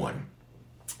beloved one.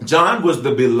 John was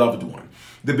the beloved one.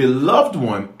 The beloved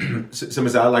one,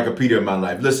 somebody said, I like a Peter in my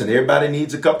life. Listen, everybody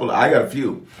needs a couple. I got a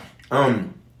few.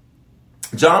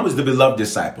 John was the beloved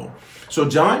disciple. So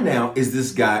John now is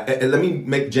this guy, and let me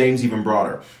make James even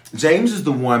broader. James is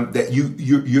the one that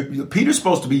Peter's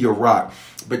supposed to be your rock,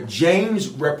 but James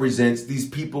represents these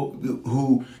people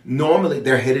who normally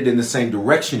they're headed in the same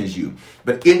direction as you.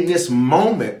 But in this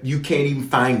moment, you can't even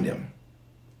find them.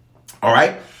 All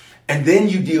right. And then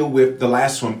you deal with the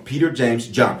last one, Peter, James,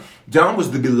 John. John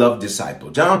was the beloved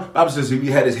disciple. John, the Bible says he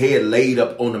had his head laid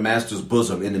up on the master's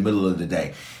bosom in the middle of the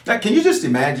day. Now, can you just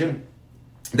imagine?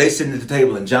 They sitting at the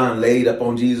table and John laid up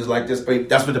on Jesus like this.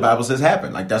 That's what the Bible says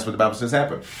happened. That's what the Bible says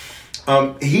happened.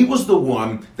 He was the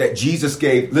one that Jesus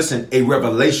gave, listen, a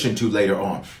revelation to later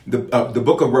on. The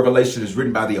book of Revelation is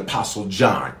written by the apostle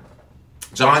John.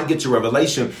 John gets a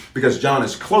revelation because John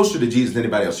is closer to Jesus than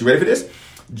anybody else. You ready for this?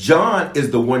 John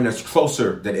is the one that's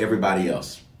closer than everybody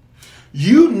else.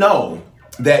 You know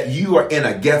that you are in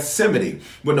a Gethsemane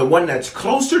when the one that's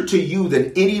closer to you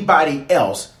than anybody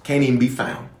else can't even be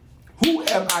found. Who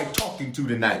am I talking to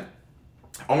tonight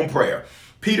on prayer?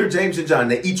 Peter, James, and John,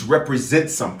 they each represent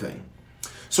something.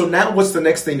 So now what's the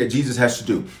next thing that Jesus has to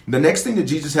do? The next thing that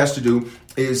Jesus has to do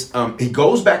is he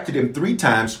goes back to them 3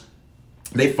 times.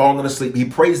 They've fallen asleep. He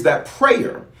prays that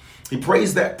prayer.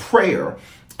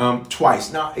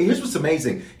 twice. Now, here's what's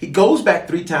amazing. He goes back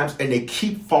 3 times and they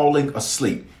keep falling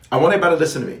asleep. I want everybody to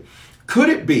listen to me. Could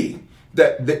it be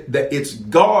that it's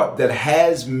God that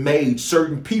has made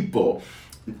certain people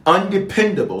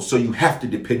undependable, so you have to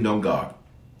depend on God?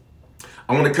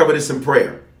 I want to cover this in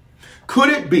prayer. Could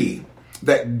it be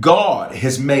that God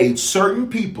has made certain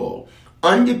people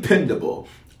undependable,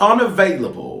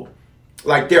 unavailable,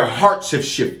 like their hearts have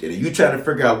shifted, and you trying to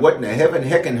figure out what in the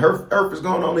heck and earth is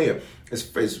going on here?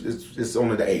 It's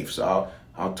only the 8th, so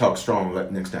I'll talk strong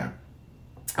next time.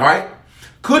 All right?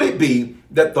 Could it be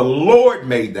that the Lord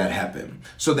made that happen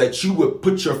so that you would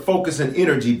put your focus and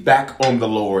energy back on the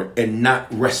Lord and not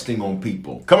resting on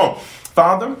people? Come on.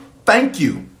 Father, thank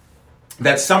you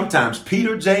that sometimes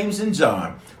Peter, James, and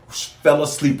John fell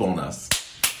asleep on us.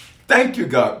 Thank you,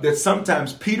 God, that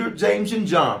sometimes Peter, James, and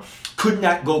John could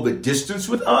not go the distance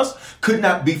with us, could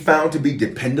not be found to be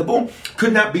dependable,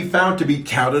 could not be found to be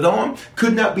counted on,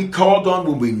 could not be called on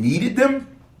when we needed them.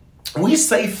 We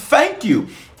say thank you.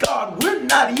 God, we're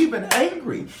not even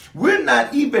angry. We're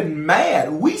not even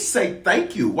mad. We say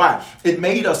thank you. Why? It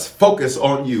made us focus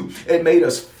on you. It made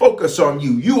us focus on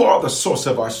you. You are the source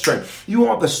of our strength. You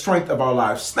are the strength of our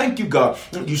lives. Thank you, God.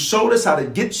 You showed us how to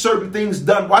get certain things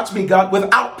done. Watch me, God,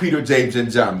 without Peter, James,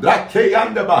 and John.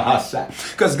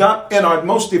 Because God, in our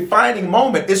most defining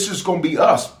moment, it's just going to be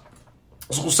us.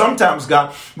 So sometimes,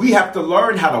 God, we have to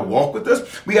learn how to walk with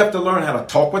us. We have to learn how to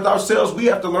talk with ourselves. We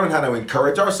have to learn how to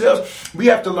encourage ourselves. We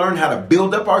have to learn how to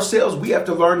build up ourselves. We have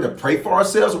to learn to pray for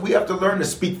ourselves. We have to learn to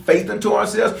speak faith into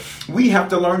ourselves. We have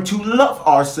to learn to love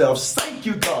ourselves. Thank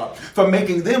you, God, for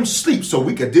making them sleep so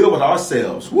we can deal with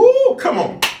ourselves. Woo, come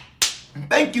on.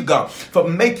 Thank you, God, for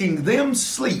making them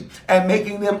sleep and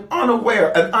making them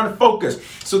unaware and unfocused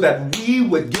so that we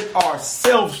would get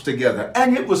ourselves together.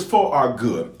 And it was for our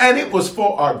good. And it was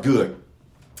for our good.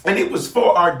 And it was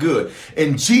for our good.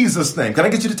 In Jesus' name. Can I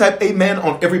get you to type amen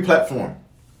on every platform?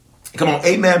 Come on,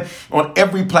 amen on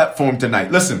every platform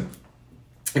tonight. Listen.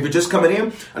 If you're just coming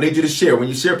in, I need you to share. When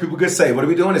you share, people can say, what are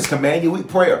we doing? It's Command Your Week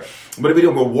prayer. What are we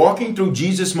doing? We're walking through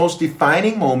Jesus' most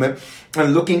defining moment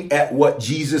and looking at what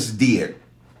Jesus did.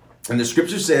 And the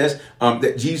scripture says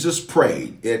that Jesus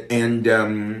prayed and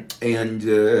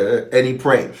he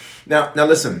prayed. Now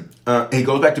listen, he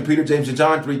goes back to Peter, James, and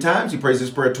John 3 times. He prays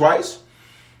this prayer twice.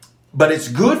 But it's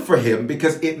good for him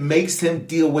because it makes him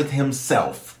deal with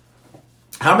himself.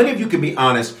 How many of you can be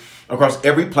honest across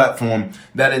every platform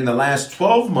that in the last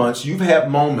 12 months, you've had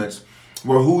moments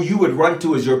where who you would run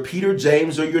to as your Peter,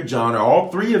 James, or your John, or all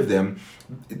 3 of them,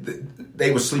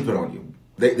 they were sleeping on you.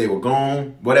 They were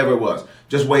gone, whatever it was.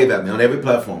 Just wave at me on every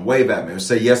platform. Wave at me and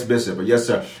say, yes, Bishop, or yes,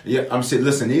 sir. Yeah, I'm saying,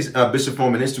 listen, these Bishop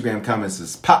Foreman Instagram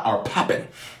comments are popping.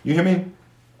 You hear me?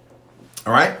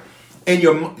 All right?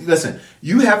 Listen,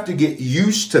 you have to get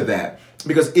used to that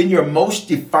because in your most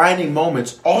defining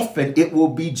moments, often it will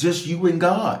be just you and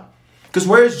God. Because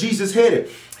where is Jesus headed?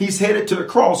 He's headed to the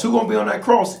cross. Who's going to be on that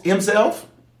cross? Himself?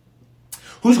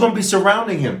 Who's going to be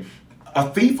surrounding him? A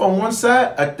thief on one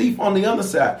side, a thief on the other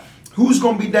side. Who's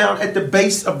going to be down at the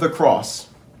base of the cross?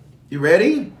 You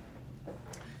ready?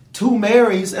 2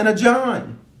 Marys and a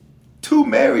John. 2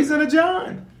 Marys and a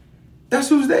John. That's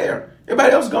who's there.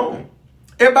 Everybody else gone.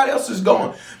 Everybody else is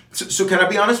gone. So can I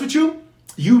be honest with you?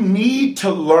 You need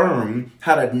to learn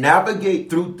how to navigate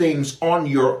through things on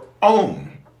your own.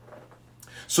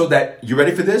 So that, you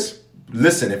ready for this?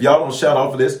 Listen, if y'all don't shout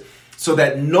out for this, so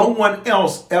that no one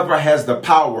else ever has the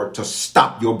power to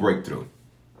stop your breakthrough.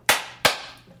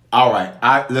 All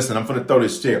right. Listen, I'm going to throw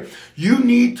this chair. You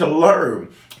need to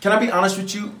learn. Can I be honest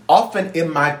with you? Often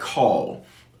in my call,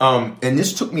 and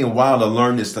this took me a while to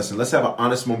learn this lesson. Let's have an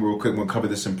honest moment real quick. We'll cover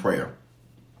this in prayer.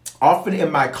 Often in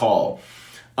my call,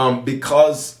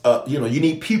 because you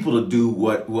need people to do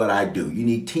what I do. You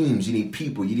need teams. You need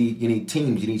people. You need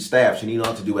teams. You need staffs. You need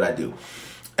all to do what I do.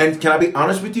 And can I be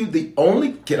honest with you?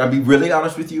 Can I be really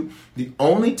honest with you? The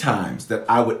only times that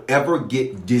I would ever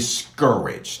get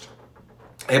discouraged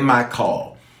in my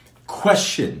call,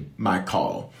 question my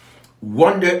call,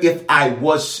 wonder if I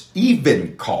was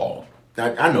even called.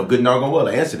 I know good and doggone well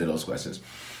the answer to those questions.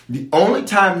 The only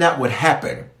time that would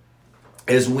happen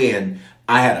is when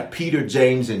I had a Peter,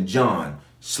 James, and John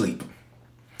sleep.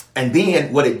 And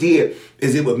then what it did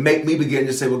is it would make me begin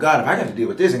to say, well, God, if I got to deal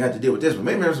with this and got to deal with this, well,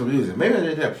 maybe I'm supposed to do this.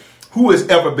 Maybe who has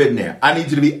ever been there? I need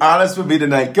you to be honest with me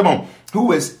tonight. Come on.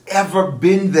 Who has ever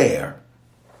been there?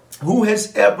 Who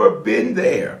has ever been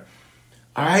there?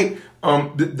 All right.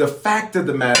 The fact of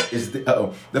the matter is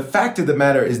the fact of the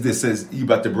matter is this. Says you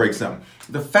about to break something.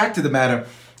 The fact of the matter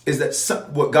is that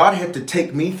what God had to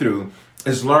take me through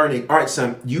is learning. All right,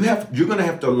 son, you're going to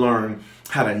have to learn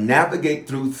how to navigate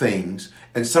through things.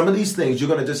 And some of these things you're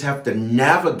going to just have to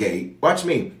navigate, watch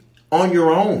me, on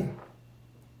your own.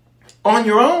 On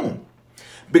your own.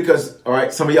 Because, all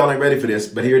right, some of y'all ain't ready for this,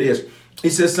 but here it is. He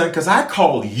says, son, because I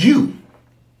called you.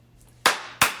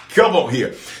 Come on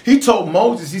here. He told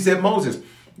Moses, he said, Moses,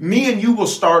 me and you will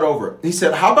start over. He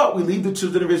said, how about we leave the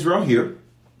children of Israel here,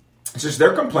 since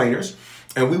they're complainers,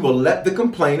 and we will let the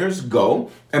complainers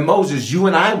go. And Moses, you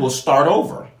and I will start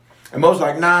over. And Moses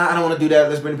like, nah, I don't want to do that.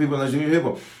 Let's bring the people. Let's bring the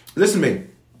people. Listen to me.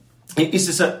 He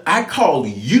said, son, I called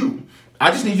you.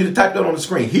 I just need you to type that on the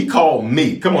screen. He called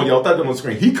me. Come on, y'all, type that on the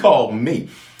screen. He called me.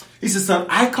 He said, son,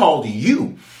 I called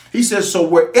you. He says, so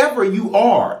wherever you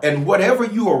are and whatever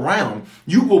you are around,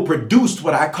 you will produce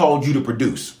what I called you to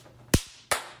produce.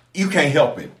 You can't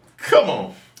help it. Come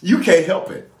on. You can't help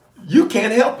it. You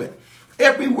can't help it.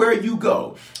 Everywhere you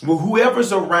go, well,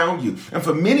 whoever's around you. And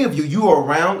for many of you, you are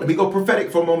around, let me go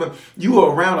prophetic for a moment. You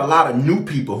are around a lot of new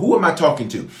people. Who am I talking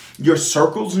to? Your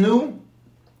circle's new.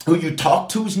 Who you talk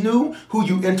to's new. Who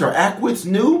you interact with's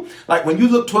new. Like when you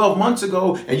look 12 months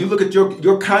ago and you look at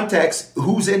your contacts,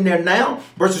 who's in there now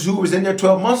versus who was in there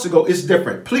 12 months ago, it's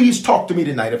different. Please talk to me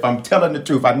tonight if I'm telling the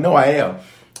truth. I know I am.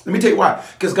 Let me tell you why.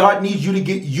 Because God needs you to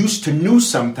get used to new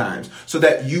sometimes so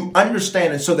that you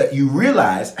understand and so that you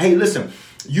realize, hey, listen,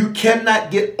 you cannot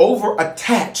get over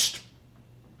attached.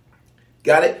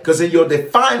 Got it? Because in your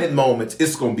defining moments,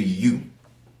 it's going to be you.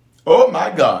 Oh,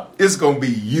 my God. It's going to be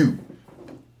you.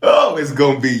 Oh, it's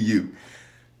going to be you.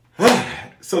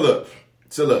 So look.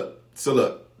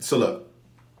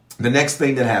 The next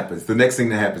thing that happens,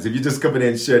 if you're just coming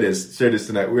in, share this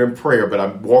tonight. We're in prayer, but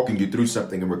I'm walking you through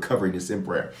something and we're covering this in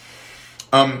prayer.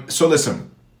 So listen,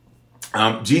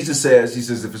 Jesus says,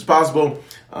 if it's possible,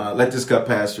 let this cup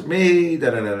pass from me, and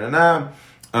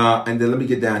then let me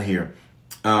get down here.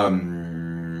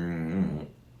 When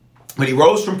he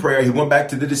rose from prayer, he went back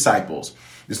to the disciples.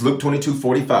 It's Luke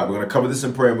 22:45. We're going to cover this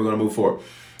in prayer and we're going to move forward.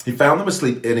 He found them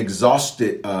asleep and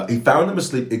exhausted.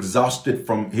 Exhausted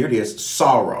from, here it is,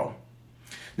 sorrow.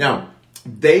 Now,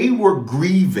 they were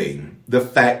grieving the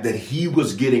fact that he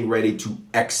was getting ready to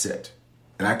exit.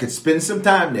 And I could spend some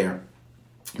time there.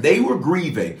 They were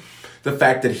grieving the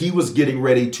fact that he was getting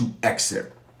ready to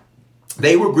exit.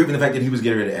 They were grieving the fact that he was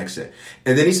getting ready to exit.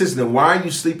 And then he says, then why are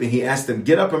you sleeping? He asked them,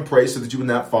 get up and pray so that you will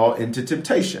not fall into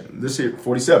temptation. This here,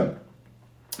 47.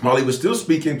 While he was still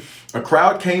speaking, a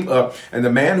crowd came up, and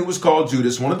the man who was called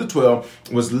Judas, one of the 12,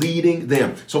 was leading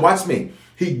them. So watch me.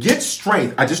 He gets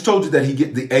strength. I just told you that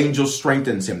the angel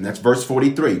strengthens him. That's verse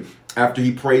 43, after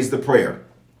he prays the prayer.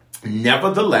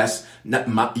 Nevertheless,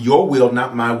 your will,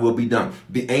 not my will be done.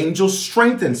 The angel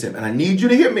strengthens him. And I need you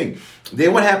to hear me.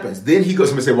 Then what happens? Then he goes,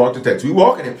 somebody say, walk the text. We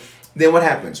walking it. Then what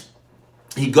happens?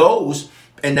 He goes,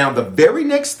 and now the very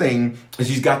next thing is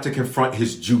he's got to confront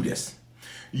his Judas.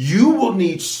 You will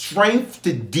need strength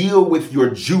to deal with your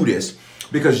Judas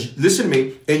because, listen to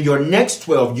me, in your next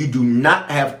 12, you do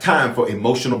not have time for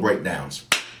emotional breakdowns.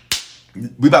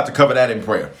 We're about to cover that in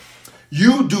prayer.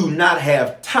 You do not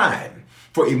have time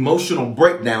for emotional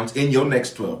breakdowns in your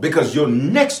next 12 because your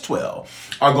next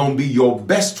 12 are going to be your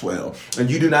best 12, and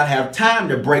you do not have time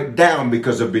to break down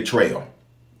because of betrayal.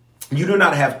 You do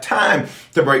not have time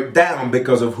to break down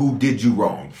because of who did you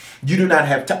wrong. You do not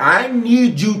have to. I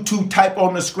need you to type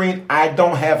on the screen. I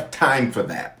don't have time for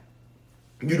that.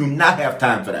 You do not have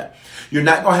time for that. You're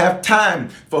not going to have time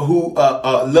for who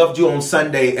loved you on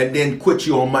Sunday and then quit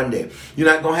you on Monday.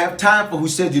 You're not going to have time for who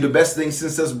said you the best thing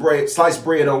since sliced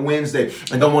bread on Wednesday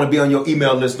and don't want to be on your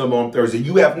email list no more on Thursday.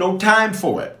 You have no time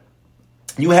for it.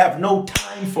 You have no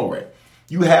time for it.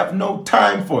 You have no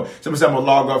time for it. Somebody said, I'm going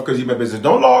to log off because you're my business.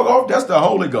 Don't log off. That's the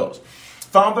Holy Ghost.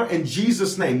 Father, in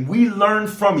Jesus' name, we learn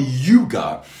from you,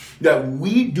 God, that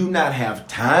we do not have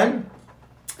time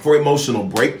for emotional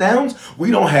breakdowns. We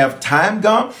don't have time,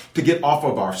 God, to get off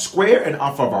of our square and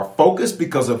off of our focus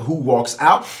because of who walks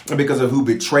out and because of who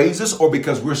betrays us or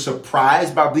because we're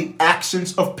surprised by the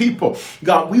actions of people.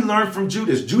 God, we learn from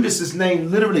Judas. Judas's name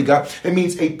literally, God, it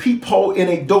means a peephole in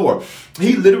a door.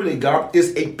 He literally, God,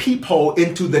 is a peephole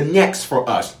into the next for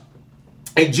us.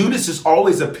 And Judas is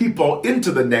always a peephole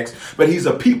into the next, but he's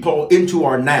a peephole into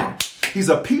our now. He's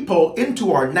a peephole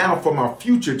into our now from our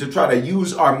future to try to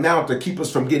use our now to keep us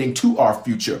from getting to our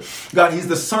future. God, he's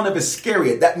the son of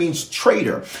Iscariot. That means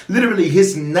traitor. Literally,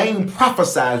 his name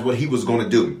prophesies what he was going to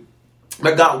do.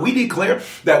 But God, we declare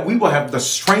that we will have the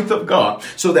strength of God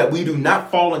so that we do not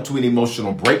fall into an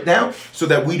emotional breakdown, so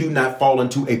that we do not fall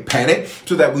into a panic,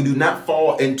 so that we do not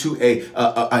fall into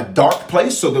a dark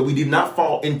place, so that we do not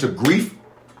fall into grief.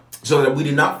 so that we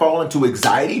do not fall into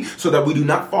anxiety, so that we do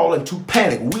not fall into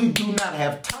panic. We do not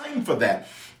have time for that.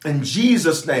 In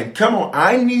Jesus' name, come on,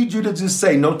 I need you to just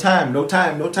say no time, no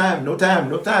time, no time, no time,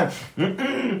 no time.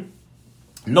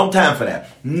 No time for that.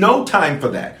 No time for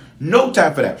that. No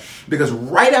time for that. Because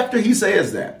right after he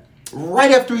says that,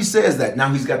 now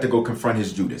he's got to go confront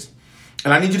his Judas.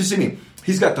 And I need you to see me.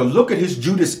 He's got to look at his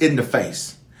Judas in the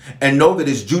face and know that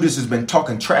his Judas has been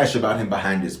talking trash about him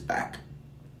behind his back.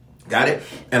 Got it?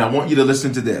 And I want you to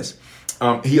listen to this.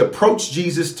 He approached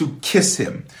Jesus to kiss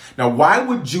him. Now, why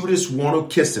would Judas want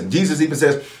to kiss him? Jesus even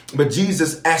says, but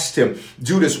Jesus asked him,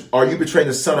 Judas, are you betraying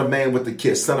the Son of Man with the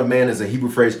kiss? Son of Man is a Hebrew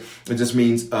phrase. It just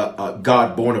means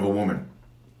God born of a woman.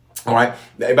 All right.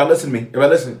 Everybody listen to me.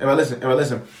 Everybody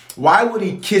listen. Why would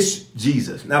he kiss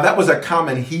Jesus? Now, that was a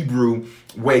common Hebrew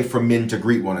way for men to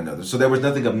greet one another. So there was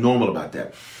nothing abnormal about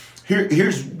that.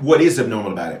 Here's what is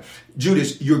abnormal about it.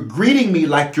 Judas, you're greeting me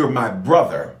like you're my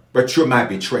brother, but you're my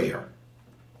betrayer.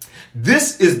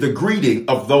 This is the greeting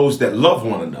of those that love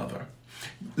one another.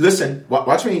 Listen,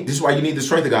 watch me. This is why you need the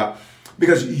strength of God.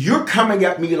 Because you're coming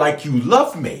at me like you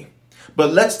love me.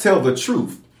 But let's tell the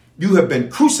truth. You have been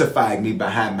crucifying me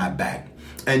behind my back.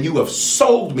 And you have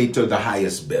sold me to the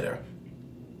highest bidder.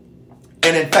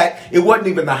 And in fact, it wasn't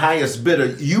even the highest bidder.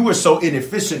 You were so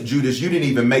inefficient, Judas, you didn't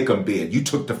even make them bid. You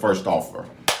took the first offer.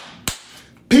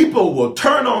 People will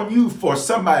turn on you for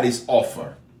somebody's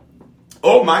offer.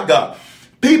 Oh my God.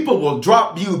 People will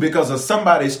drop you because of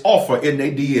somebody's offer in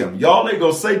their DM. Y'all ain't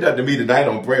gonna say that to me tonight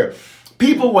on prayer.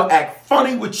 People will act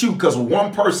funny with you because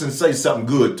one person says something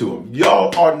good to them.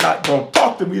 Y'all are not gonna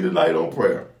talk to me tonight on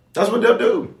prayer. That's what they'll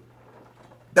do.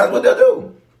 That's what they'll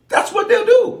do. That's what they'll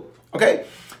do. Okay?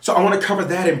 So I want to cover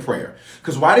that in prayer.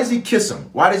 Because why does he kiss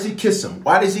him? Why does he kiss him?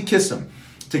 Why does he kiss him?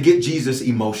 To get Jesus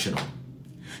emotional.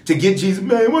 To get Jesus,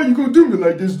 man, why you gonna do me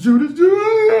like this, Judas?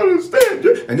 I don't understand.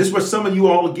 And this is what some of you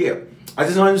all get. I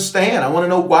just don't understand. I want to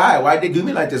know why. Why did they do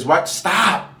me like this? Why?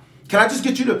 Stop. Can I just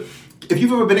get you to, if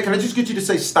you've ever been there, can I just get you to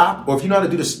say stop? Or if you know how to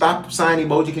do the stop sign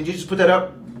emoji, can you just put that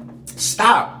up?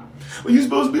 Stop. Well, you're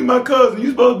supposed to be my cousin.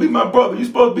 You're supposed to be my brother. You're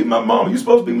supposed to be my mama. You're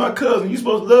supposed to be my cousin. You're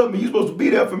supposed to love me. You're supposed to be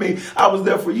there for me. I was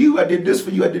there for you. I did this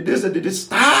for you. I did this. I did this.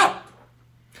 Stop.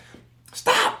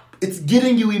 Stop. It's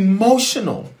getting you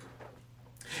emotional.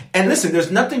 And listen,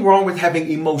 there's nothing wrong with having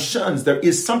emotions. There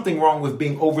is something wrong with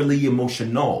being overly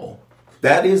emotional.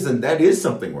 That is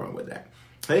something wrong with that.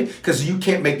 Okay? Because you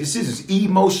can't make decisions.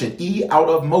 Emotion, out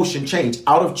of motion, change.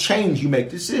 Out of change, you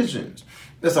make decisions.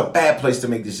 That's a bad place to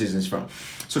make decisions from.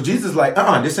 So Jesus is like,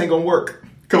 this ain't going to work.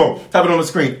 Come on, type it on the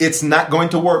screen. It's not going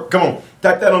to work. Come on,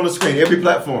 type that on the screen. Every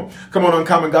platform. Come on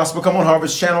Uncommon Gospel. Come on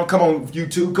Harvest Channel. Come on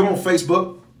YouTube. Come on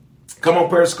Facebook. Come on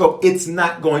Periscope. It's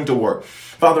not going to work.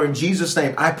 Father, in Jesus'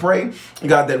 name, I pray,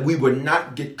 God, that we would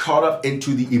not get caught up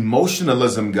into the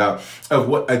emotionalism, God, of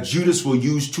what a Judas will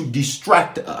use to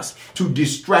distract us.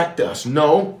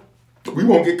 No, we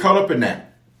won't get caught up in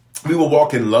that. We will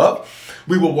walk in love.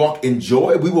 We will walk in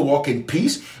joy. We will walk in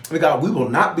peace. God, we will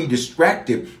not be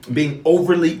distracted, being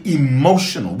overly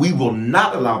emotional. We will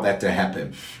not allow that to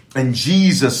happen. In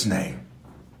Jesus' name.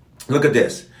 Look at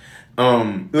this.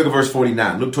 Look at verse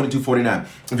 49. Luke 22:49.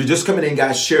 If you're just coming in,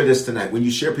 guys, share this tonight. When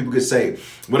you share, people get saved.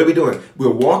 What are we doing? We're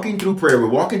walking through prayer. We're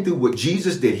walking through what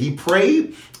Jesus did. He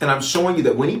prayed, and I'm showing you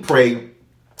that when he prayed,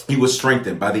 he was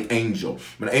strengthened by the angel.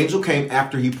 When the angel came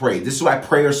after he prayed. This is why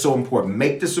prayer is so important.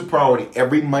 Make this a priority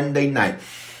every Monday night.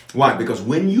 Why? Because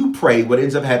when you pray, what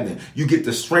ends up happening? You get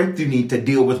the strength you need to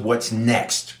deal with what's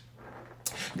next.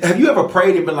 Have you ever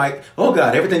prayed and been like, oh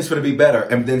God, everything's going to be better.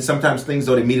 And then sometimes things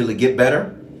don't immediately get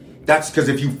better? That's because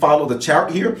if you follow the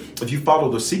chart here, if you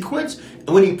follow the sequence,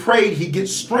 and when he prayed, he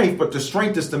gets strength, but the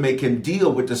strength is to make him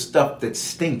deal with the stuff that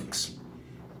stinks.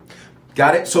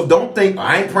 Got it? So don't think,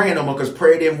 I ain't praying no more because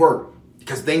prayer didn't work.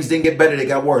 Because things didn't get better, they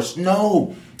got worse.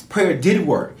 No, prayer did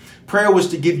work. Prayer was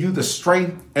to give you the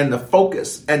strength and the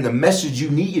focus and the message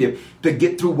you needed to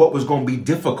get through what was going to be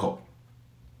difficult.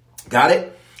 Got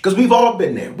it? Because we've all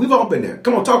been there. We've all been there.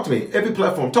 Come on, talk to me. Every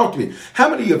platform, talk to me. How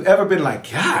many of you have ever been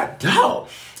like, God, dog,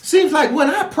 seems like when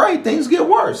I pray, things get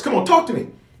worse. Come on, talk to me.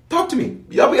 Talk to me.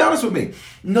 Y'all be honest with me.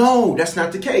 No, that's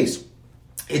not the case.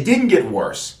 It didn't get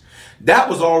worse. That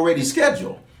was already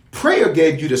scheduled. Prayer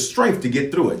gave you the strength to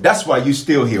get through it. That's why you're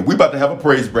still here. We're about to have a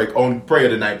praise break on prayer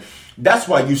tonight. That's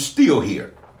why you're still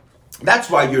here. That's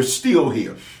why you're still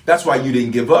here. That's why you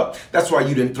didn't give up. That's why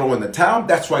you didn't throw in the towel.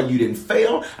 That's why you didn't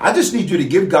fail. I just need you to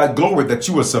give God glory that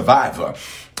you're a survivor.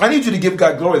 I need you to give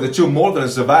God glory that you're more than a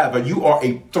survivor. You are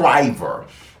a thriver.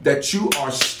 That you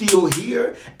are still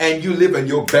here and you live in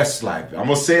your best life. I'm going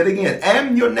to say it again.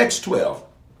 And your next 12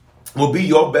 will be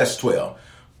your best 12.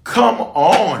 Come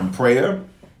on, prayer.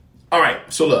 All right.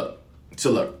 So look,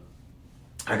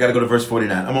 I got to go to verse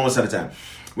 49. I'm almost out of time.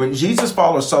 When Jesus'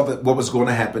 followers saw that what was going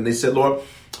to happen, they said, Lord,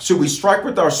 should we strike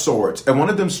with our swords? And one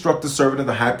of them struck the servant of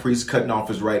the high priest, cutting off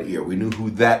his right ear. We knew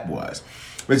who that was.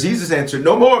 But Jesus answered,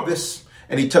 no more of this.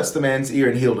 And he touched the man's ear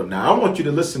and healed him. Now, I want you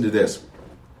to listen to this.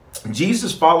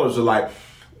 Jesus' followers are like,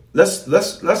 let's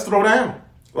throw down.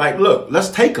 Like, look, let's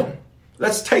take them.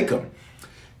 Let's take them.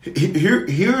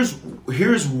 Here's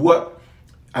what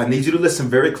I need you to listen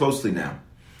very closely now,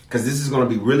 because this is going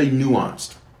to be really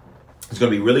nuanced. It's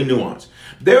going to be really nuanced.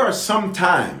 There are some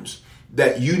times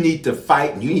that you need to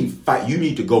fight and you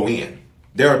need to go in.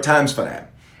 There are times for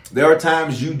that. There are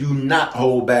times you do not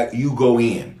hold back. You go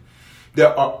in.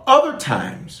 There are other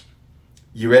times.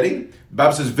 You ready? The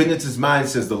Bible says, vengeance is mine,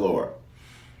 says the Lord.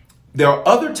 There are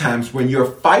other times when your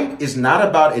fight is not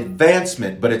about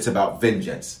advancement, but it's about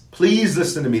vengeance. Please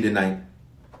listen to me tonight.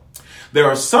 There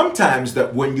are some times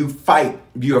that when you fight,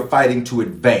 you're fighting to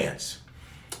advance.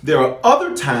 There are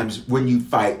other times when you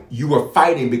fight, you are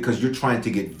fighting because you're trying to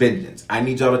get vengeance. I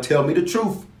need y'all to tell me the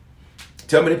truth.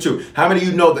 Tell me the truth. How many of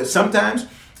you know that sometimes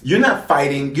you're not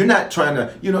fighting, you're not trying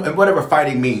to, and whatever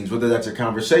fighting means, whether that's a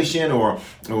conversation or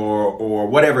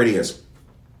whatever it is.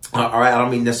 All right, I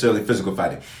don't mean necessarily physical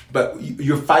fighting, but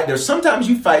you're fighting. There's sometimes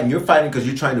you fight and you're fighting because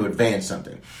you're trying to advance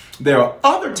something. There are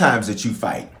other times that you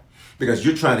fight because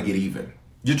you're trying to get even.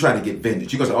 You're trying to get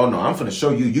vengeance. You're going to say, oh no, I'm going to show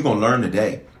you. You're going to learn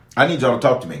today. I need y'all to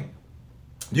talk to me.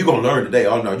 You're going to learn today.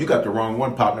 Oh no, you got the wrong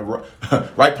one, partner.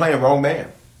 Right plan, wrong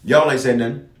man. Y'all ain't saying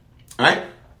nothing. All right?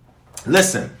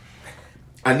 Listen,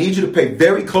 I need you to pay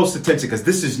very close attention because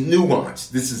this is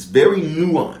nuanced. This is very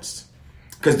nuanced.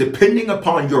 Because depending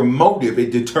upon your motive,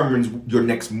 it determines your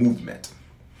next movement.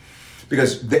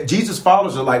 Because Jesus'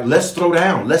 followers are like, let's throw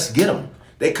down. Let's get them.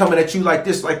 They coming at you like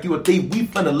this, like you a thief. We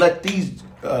finna let these,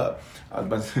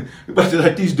 about to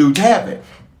let these dudes have it.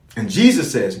 And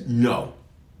Jesus says, no.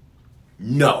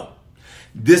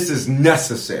 This is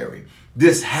necessary.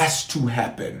 This has to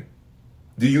happen.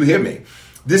 Do you hear me?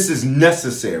 This is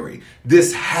necessary.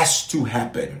 This has to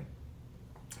happen.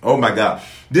 Oh my God.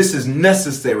 This is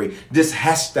necessary. This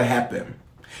has to happen.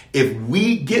 If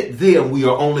we get them, we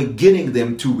are only getting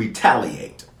them to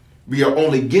retaliate. We are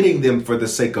only getting them for the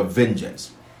sake of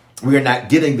vengeance. We are not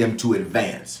getting them to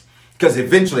advance. Because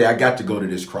eventually I got to go to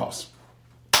this cross.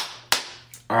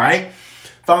 All right.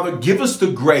 Father, give us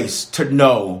the grace to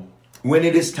know when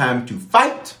it is time to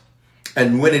fight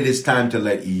and when it is time to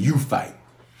let you fight.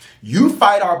 You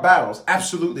fight our battles,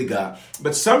 absolutely, God.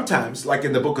 But sometimes, like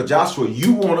in the book of Joshua,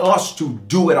 you want us to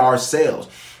do it ourselves.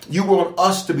 You want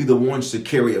us to be the ones to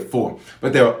carry it forward.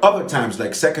 But there are other times,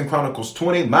 like 2 Chronicles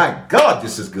 20. My God,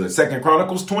 this is good. 2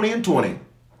 Chronicles 20 and 20,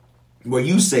 where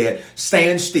you said,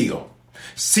 stand still.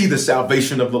 See the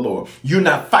salvation of the Lord. You're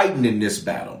not fighting in this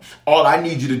battle. All I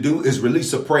need you to do is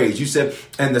release a praise. You said,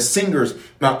 and the singers,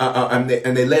 and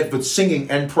they led with singing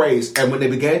and praise. And when they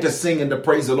began to sing and to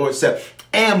praise the Lord, said,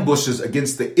 ambushes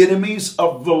against the enemies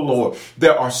of the Lord.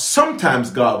 There are sometimes,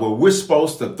 God, where we're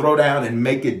supposed to throw down and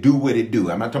make it do what it do.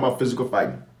 I'm not talking about physical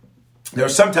fighting. There are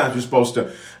sometimes we're supposed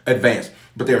to advance.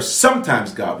 But there are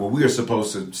sometimes, God, where we are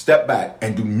supposed to step back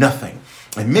and do nothing.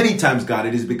 And many times, God,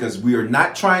 it is because we are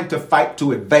not trying to fight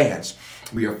to advance.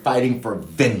 We are fighting for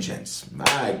vengeance.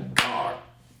 My God.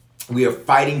 We are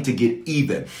fighting to get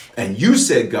even. And you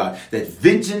said, God, that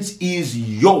vengeance is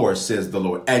yours, says the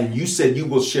Lord. And you said you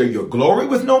will share your glory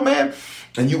with no man,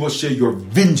 and you will share your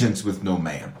vengeance with no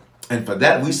man. And for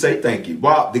that, we say thank you.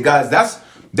 Wow, the guys,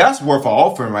 that's worth an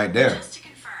offering right there. Just to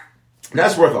confirm.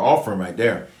 That's worth an offering right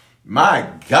there. My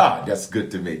God, that's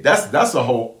good to me. That's a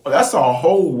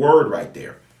whole word right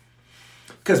there.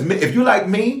 Because if you like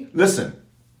me, listen.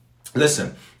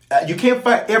 You can't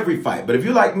fight every fight, but if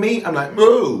you're like me, I'm like,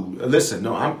 oh, listen,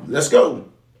 no, let's go.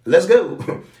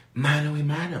 Mano y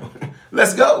mano.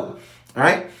 Let's go. All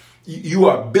right. You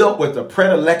are built with a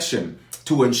predilection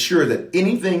to ensure that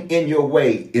anything in your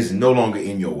way is no longer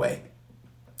in your way.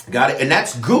 Got it? And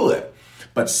that's good.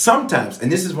 But sometimes, and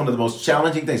this is one of the most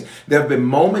challenging things, there have been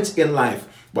moments in life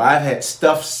where I've had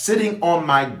stuff sitting on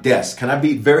my desk. Can I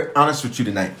be very honest with you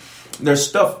tonight? There's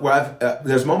stuff where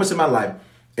there's moments in my life,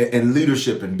 in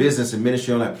leadership and business and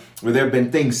ministry, where there have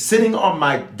been things sitting on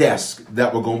my desk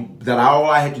that all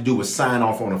I had to do was sign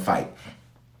off on a fight.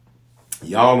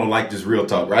 Y'all don't like this real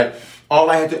talk, right? All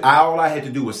I had to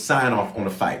do was sign off on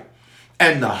a fight.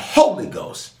 And the Holy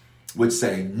Ghost would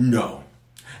say no.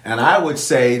 And I would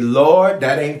say, Lord,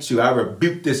 that ain't you. I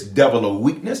rebuke this devil of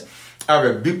weakness. I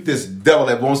rebuke this devil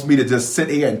that wants me to just sit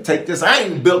here and take this. I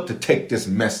ain't built to take this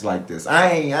mess like this. I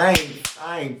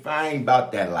ain't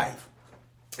about that life.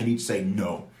 And he'd say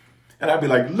no. And I'd be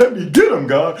like, let me get them,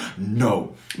 God.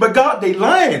 No. But God, they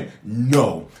lying.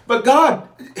 No. But God,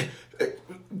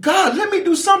 let me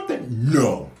do something.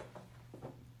 No.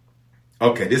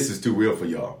 Okay, this is too real for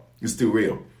y'all. It's too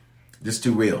real. It's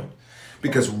too real.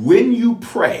 Because when you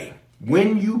pray,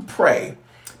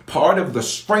 part of the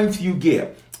strength you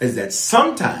get is that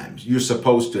sometimes you're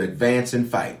supposed to advance and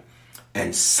fight.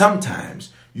 And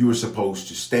sometimes you are supposed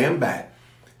to stand back,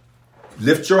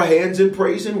 lift your hands in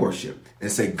praise and worship,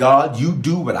 and say, God, you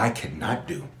do what I cannot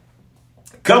do.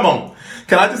 Come on.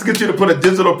 Can I just get you to put a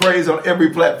digital praise on every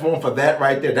platform for that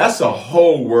right there? That's a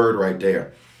whole word right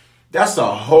there. That's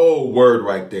a whole word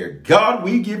right there. God,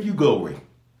 we give you glory.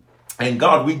 And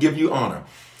God, we give you honor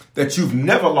that you've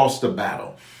never lost a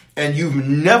battle and you've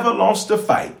never lost a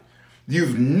fight.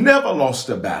 You've never lost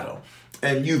a battle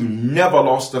and you've never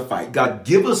lost a fight. God,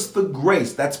 give us the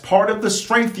grace. That's part of the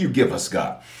strength you give us,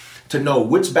 God, to know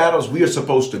which battles we are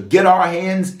supposed to get our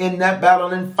hands in that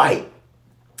battle and fight.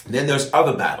 And then there's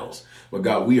other battles where,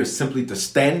 God, we are simply to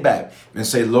stand back and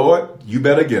say, Lord, you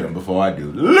better get them before I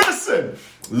do. Listen,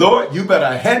 Lord, you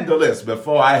better handle this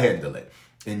before I handle it.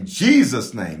 In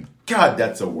Jesus' name, God,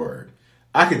 that's a word.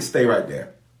 I can stay right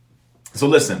there. So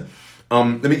listen,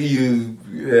 let me give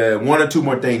you one or two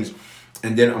more things,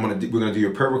 and then we're gonna do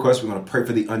your prayer request. We're gonna pray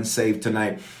for the unsaved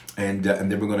tonight, and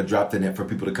then we're gonna drop the net for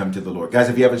people to come to the Lord. Guys,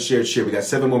 if you haven't shared, share. We got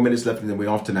 7 more minutes left, and then we're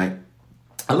off tonight.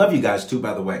 I love you guys too,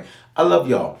 by the way. I love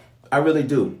y'all. I really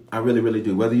do. I really, really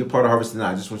do. Whether you're part of Harvest or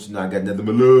not, I just want you to know I got nothing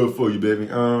but love for you, baby.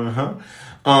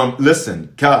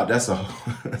 Listen, God, that's a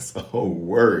whole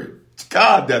word.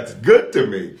 God, that's good to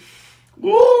me.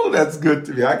 Ooh, that's good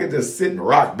to me. I can just sit and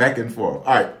rock back and forth.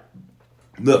 All right.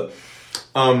 Look.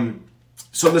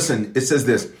 So listen, it says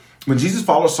this. When Jesus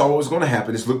followed saw what was going to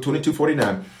happen, it's Luke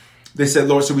 22:49. They said,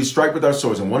 Lord, should we strike with our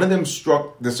swords? And one of them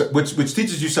struck, which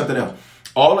teaches you something else.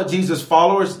 All of Jesus'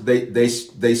 followers, they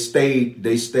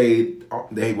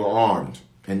were armed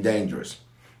and dangerous.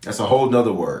 That's a whole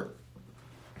nother word.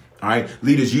 All right,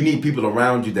 leaders, you need people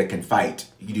around you that can fight.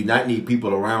 You do not need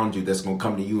people around you that's going to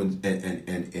come to you and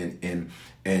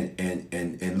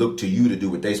look to you to do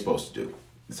what they're supposed to do.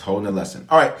 It's a whole nother lesson.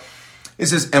 All right. It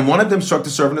says, and one of them struck the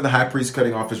servant of the high priest,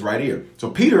 cutting off his right ear. So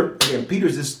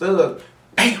Peter's this thug.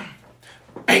 Bam,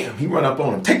 bam. He run up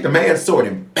on him. Take the man's sword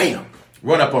and bam,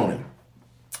 run up on him.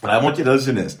 And I want you to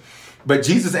listen to this. But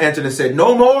Jesus answered and said,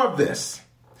 no more of this.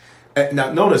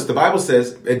 Now notice the Bible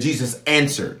says that Jesus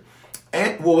answered.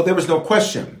 And well, there was no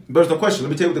question. There was no question.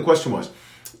 Let me tell you what the question was.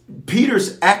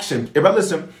 Peter's action, everybody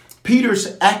listen,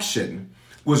 Peter's action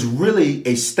was really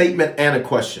a statement and a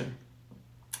question.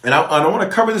 And I want to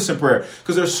cover this in prayer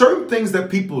because there are certain things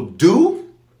that people do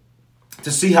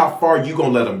to see how far you're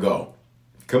going to let them go.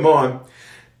 Come on.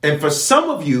 And for some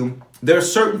of you, there are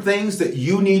certain things that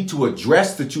you need to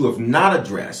address that you have not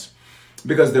addressed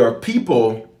because there are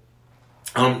people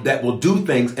that will do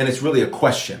things and it's really a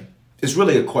question. It's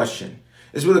really a question.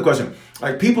 It's really a question.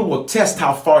 Like people will test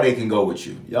how far they can go with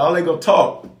you. Y'all ain't gonna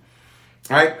talk. All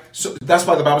right. So that's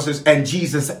why the Bible says, and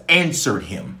Jesus answered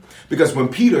him. Because when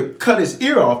Peter cut his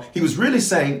ear off, he was really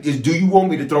saying, do you want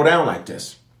me to throw down like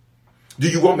this? Do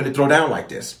you want me to throw down like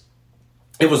this?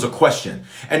 It was a question.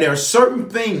 And there are certain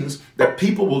things that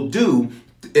people will do,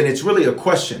 and it's really a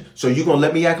question. So you gonna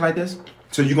let me act like this?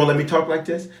 So you gonna let me talk like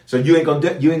this? So you ain't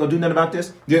gonna do nothing about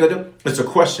this? You ain't gonna do? It's a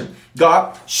question.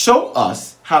 God, show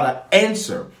us how to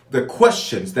answer the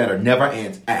questions that are never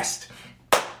asked.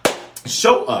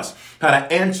 Show us how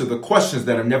to answer the questions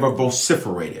that are never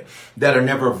vociferated, that are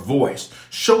never voiced.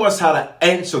 Show us how to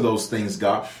answer those things,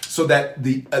 God, so that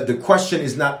the question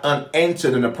is not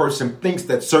unanswered and a person thinks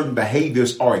that certain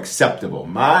behaviors are acceptable.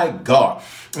 My God.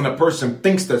 And a person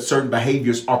thinks that certain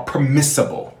behaviors are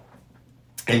permissible.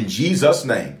 In Jesus'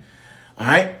 name. All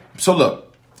right. So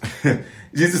look,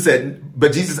 Jesus said,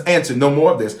 but Jesus answered, no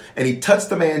more of this. And he touched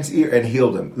the man's ear and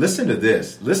healed him. Listen to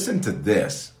this. Listen to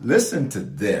this. Listen to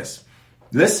this.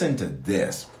 Listen to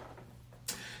this.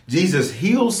 Jesus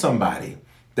heals somebody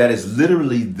that is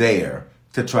literally there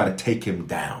to try to take him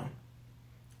down.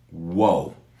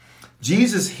 Whoa.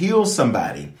 Jesus heals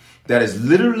somebody that is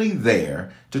literally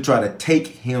there to try to take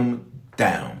him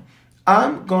down.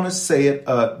 I'm going to say it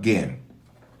again.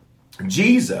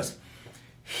 Jesus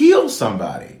heals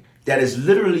somebody that is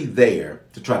literally there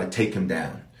to try to take him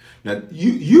down. Now,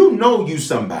 you know you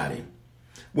somebody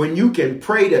when you can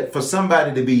pray that for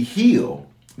somebody to be healed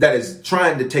that is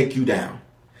trying to take you down.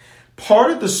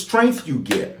 Part of the strength you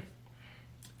get,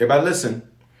 everybody listen,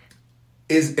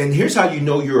 is, and here's how you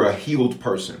know you're a healed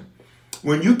person.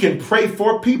 When you can pray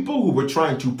for people who were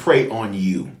trying to prey on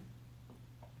you.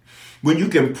 when you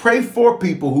can pray for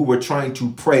people who were trying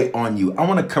to prey on you. I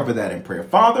want to cover that in prayer.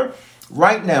 Father,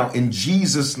 right now, in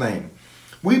Jesus' name,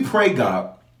 we pray,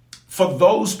 God, for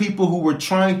those people who were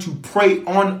trying to prey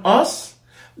on us.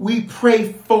 We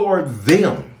pray for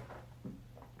them.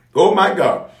 Oh my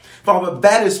God. Father,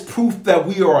 that is proof that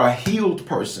we are a healed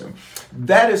person.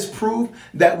 That is proof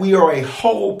that we are a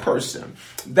whole person.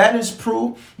 That is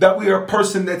proof that we are a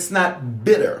person that's not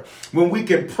bitter. When we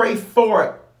can pray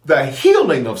for the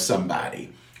healing of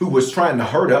somebody who was trying to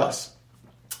hurt us.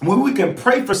 When we can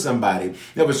pray for somebody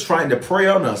that was trying to prey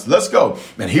on us. Let's go.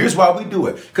 And here's why we do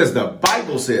it. Because the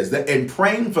Bible says that in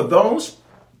praying for those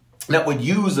that would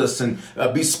use us and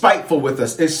be spiteful with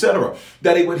us, etc.,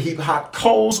 that it would heap hot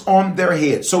coals on their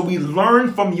head. So we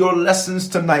learn from your lessons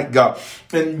tonight, God,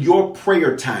 in your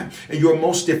prayer time, in your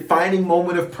most defining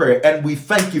moment of prayer. And we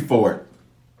thank you for it.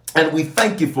 And we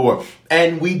thank you for it.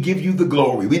 And we give you the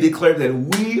glory. We declare that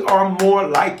we are more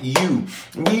like you.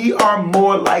 We are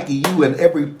more like you in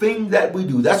everything that we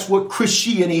do. That's what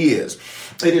Christianity is.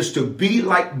 It is to be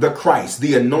like the Christ,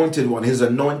 the anointed one, his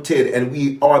anointed. And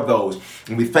we are those.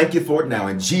 And we thank you for it now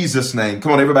in Jesus' name.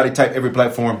 Come on, everybody, type every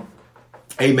platform.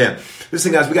 Amen.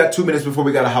 Listen, guys, we got 2 minutes before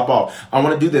we got to hop off. I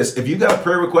want to do this. If you got a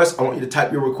prayer request, I want you to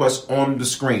type your request on the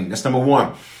screen. That's number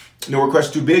one. No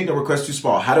request too big, no request too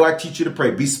small. How do I teach you to pray?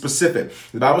 Be specific.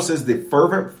 The Bible says the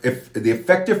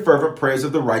effective fervent prayers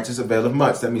of the righteous availeth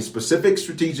much. That means specific,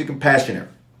 strategic, and passionate.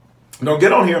 Don't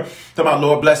get on here talking about,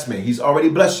 Lord, bless me. He's already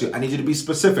blessed you. I need you to be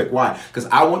specific. Why? Because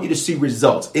I want you to see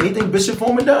results. Anything Bishop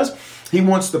Foreman does, he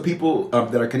wants the people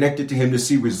that are connected to him to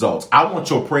see results. I want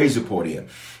your praise report in.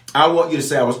 I want you to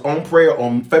say, I was on prayer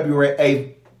on February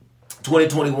 8th.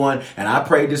 2021, and I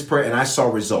prayed this prayer and I saw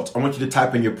results. I want you to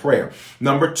type in your prayer.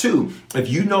 Number two, if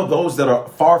you know those that are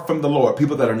far from the Lord,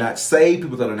 people that are not saved,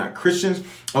 people that are not Christians,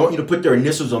 I want you to put their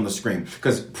initials on the screen,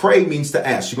 because pray means to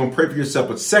ask. You're going to pray for yourself.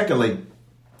 But secondly,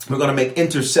 we're going to make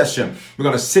intercession. We're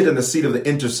going to sit in the seat of the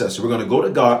intercessor. We're going to go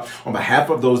to God on behalf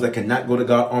of those that cannot go to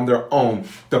God on their own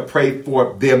to pray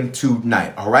for them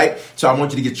tonight. All right. So I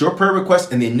want you to get your prayer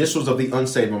request and the initials of the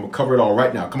unsaved. I'm going to cover it all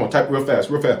right now. Come on, type real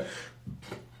fast, real fast.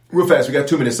 Real fast, we got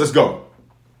 2 minutes. Let's go.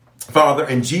 Father,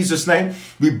 in Jesus' name,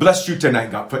 we bless you tonight,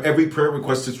 God, for every prayer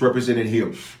request that's represented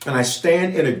here. And I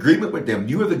stand in agreement with them.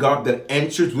 You are the God that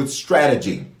answers with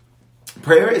strategy.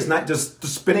 Prayer is not just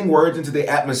spinning words into the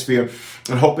atmosphere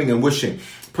and hoping and wishing.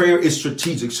 Prayer is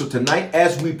strategic. So tonight,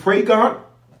 as we pray, God,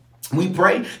 we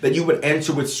pray that you would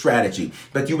answer with strategy,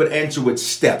 that you would answer with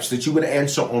steps, that you would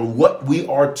answer on what we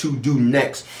are to do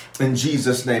next. In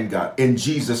Jesus' name, God. In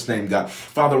Jesus' name, God.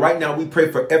 Father, right now we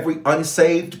pray for every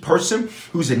unsaved person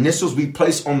whose initials we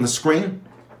place on the screen.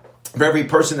 For every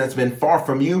person that's been far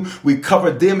from you, we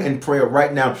cover them in prayer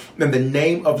right now in the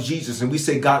name of Jesus. And we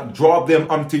say, God, draw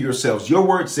them unto yourselves. Your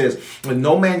word says, when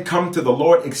no man come to the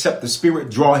Lord except the Spirit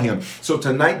draw him. So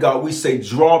tonight, God, we say,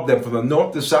 draw them from the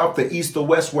north, the south, the east, the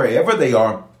west, wherever they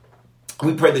are.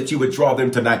 We pray that you would draw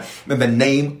them tonight in the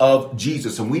name of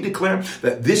Jesus. And we declare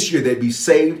that this year they'd be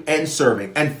saved and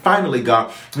serving. And finally,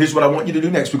 God, here's what I want you to do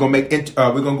next. We're going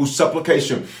to do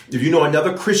supplication. If you know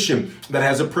another Christian that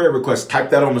has a prayer request,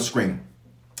 type that on the screen.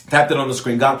 Tap that on the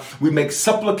screen, God. We make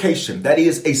supplication. That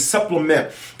is a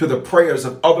supplement to the prayers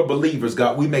of other believers,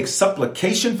 God. We make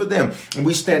supplication for them. And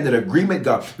we stand in agreement,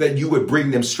 God, that you would bring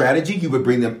them strategy. You would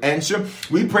bring them answer.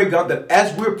 We pray, God, that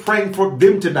as we're praying for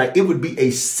them tonight, it would be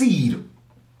a seed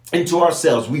into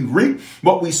ourselves. We reap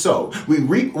what we sow. We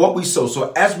reap what we sow.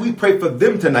 So as we pray for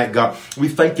them tonight, God, we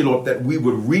thank you, Lord, that we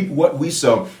would reap what we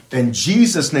sow. In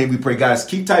Jesus' name we pray. Guys,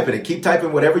 keep typing it. Keep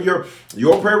typing whatever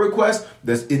your prayer request.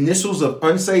 There's initials of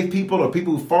unsaved people or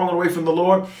people who've fallen away from the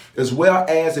Lord, as well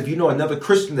as if you know another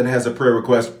Christian that has a prayer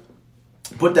request,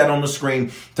 put that on the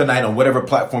screen tonight on whatever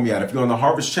platform you're at. If you're on the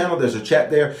Harvest Channel, there's a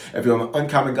chat there. If you're on the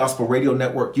Uncommon Gospel Radio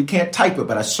Network, you can't type it,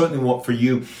 but I certainly want for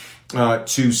you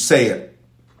to say it.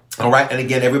 All right. And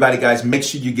again, everybody, guys, make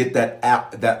sure you get that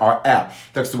app, our app.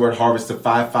 Text the word harvest to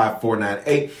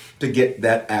 55498 to get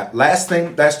that app. Last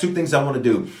two things I want to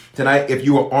do tonight. If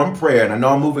you are on prayer, and I know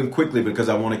I'm moving quickly because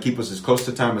I want to keep us as close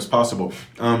to time as possible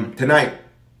tonight.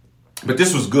 But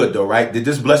this was good, though, right? Did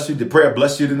this bless you? Did prayer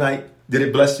bless you tonight? Did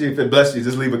it bless you? If it blessed you,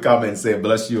 just leave a comment and say it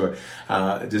bless you,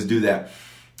 or just do that.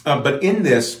 But in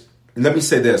this, let me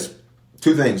say this.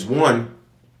 Two things. One,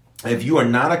 if you are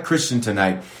not a Christian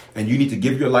tonight and you need to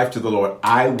give your life to the Lord,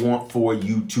 I want for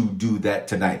you to do that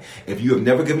tonight. If you have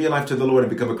never given your life to the Lord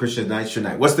and become a Christian, tonight's your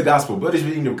night. What's the gospel? What does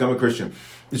it mean to become a Christian?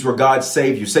 It's where God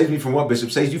saves you. Saves me from what, Bishop?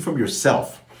 Saves you from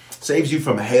yourself. Saves you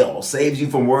from hell. Saves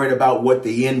you from worrying about what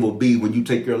the end will be when you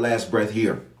take your last breath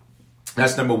here.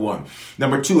 That's number one.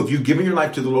 Number two, if you've given your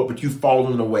life to the Lord, but you've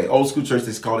fallen away. Old school church,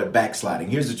 they call it backsliding.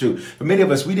 Here's the truth. For many of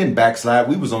us, we didn't backslide.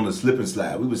 We was on the slip and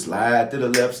slide. We would slide to the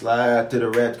left, slide to the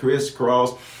right,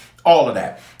 crisscross, all of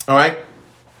that. All right.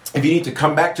 If you need to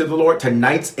come back to the Lord,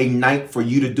 tonight's a night for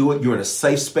you to do it. You're in a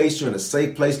safe space. You're in a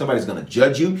safe place. Nobody's going to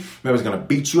judge you. Nobody's going to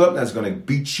beat you up. Nobody's going to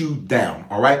beat you down.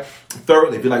 All right.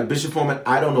 Thirdly, if you're like Bishop Foreman,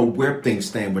 I don't know where things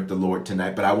stand with the Lord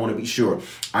tonight, but I want to be sure.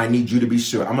 I need you to be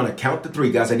sure. I'm going to count to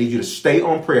three, guys. I need you to stay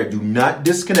on prayer. Do not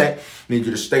disconnect. I need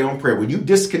you to stay on prayer. When you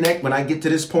disconnect, when I get to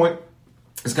this point,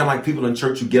 it's kind of like people in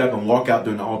church who get up and walk out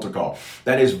during the altar call.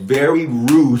 That is very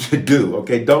rude to do.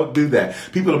 Okay, don't do that.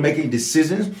 People are making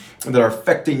decisions that are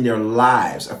affecting their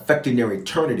lives, affecting their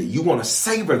eternity. You want to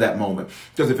savor that moment,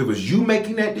 because if it was you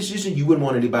making that decision, you wouldn't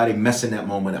want anybody messing that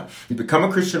moment up. You become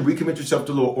a Christian, recommit yourself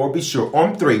to the Lord, or be sure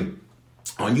on three.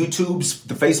 On YouTube's,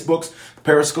 the Facebooks,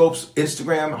 Periscopes,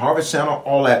 Instagram, Harvest Channel,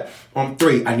 all that. On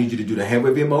three, I need you to do the hand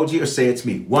wave emoji or say it's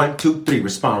me. 1, 2, 3.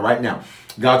 Respond right now.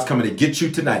 God's coming to get you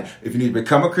tonight. If you need to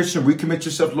become a Christian, recommit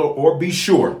yourself to the Lord, or be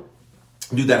sure.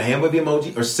 Do that hand wave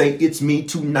emoji or say it's me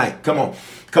tonight. Come on.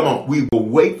 Come on. We will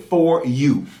wait for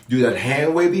you. Do that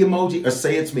hand wave emoji or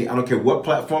say it's me. I don't care what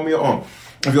platform you're on.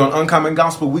 If you're on Uncommon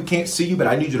Gospel, we can't see you, but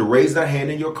I need you to raise that hand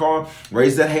in your car.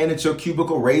 Raise that hand at your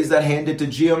cubicle. Raise that hand at the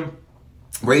gym.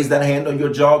 Raise that hand on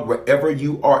your jog, wherever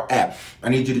you are at. I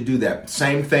need you to do that.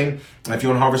 Same thing. If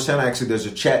you're on Harvest Channel, actually, there's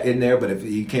a chat in there. But if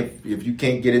you can't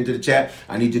get into the chat,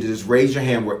 I need you to just raise your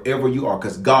hand wherever you are,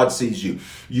 because God sees you.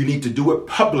 You need to do it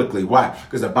publicly. Why?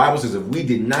 Because the Bible says if we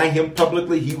deny him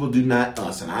publicly, he will deny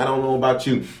us. And I don't know about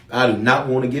you. I do not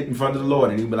want to get in front of the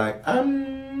Lord and he'll be like,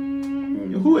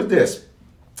 who is this?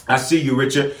 I see you,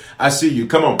 Richard. I see you.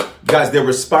 Come on. Guys, they're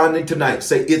responding tonight.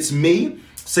 Say, it's me.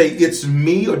 Say, it's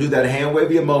me, or do that hand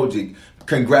wavy emoji.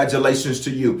 Congratulations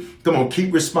to you. Come on,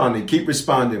 keep responding. Keep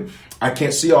responding. I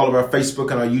can't see all of our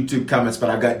Facebook and our YouTube comments, but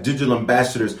I've got digital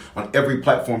ambassadors on every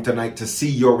platform tonight to see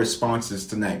your responses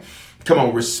tonight. Come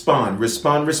on, respond,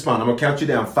 respond, respond. I'm going to count you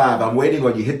down. 5. I'm waiting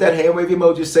on you. Hit that hand wavy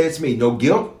emoji. Say, it's me. No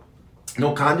guilt.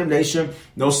 No condemnation,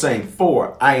 no shame.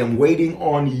 4, I am waiting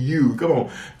on you. Come on.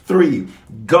 3,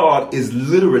 God is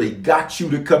literally got you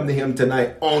to come to him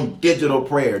tonight on digital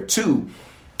prayer. 2,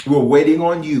 we're waiting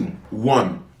on you.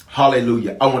 1,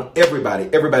 hallelujah. I want everybody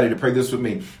to pray this with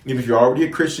me. If you're already a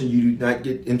Christian, you do not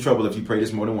get in trouble if you pray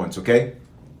this more than once, okay?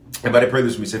 Everybody pray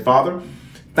this with me. Say, Father,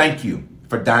 thank you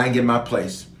for dying in my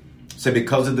place. Say,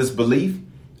 because of this belief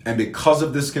and because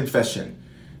of this confession,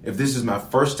 if this is my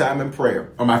first time in prayer,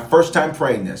 or my first time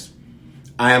praying this,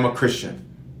 I am a Christian.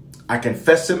 I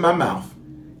confess in my mouth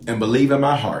and believe in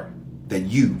my heart that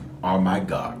you are my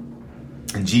God.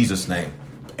 In Jesus' name,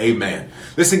 amen.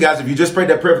 Listen, guys, if you just prayed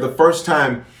that prayer for the first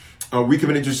time,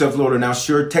 recommitted yourself to the Lord, and now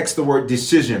sure, text the word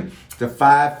decision to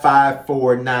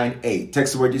 55498.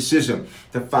 Text the word decision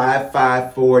to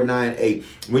 55498.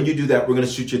 When you do that, we're going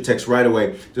to shoot you a text right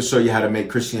away to show you how to make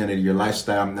Christianity your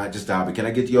lifestyle, not just a hobby. Can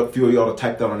I get a few of y'all to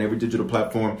type that on every digital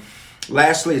platform?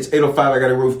 Lastly, it's 8:05. I got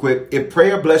to real quick. If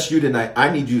prayer bless you tonight,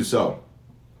 I need you to sow.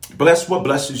 Bless what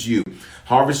blesses you.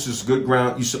 Harvest is good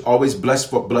ground. You should always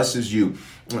bless what blesses you.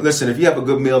 Listen, if you have a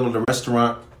good meal in the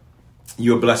restaurant,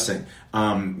 you're a blessing.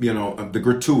 The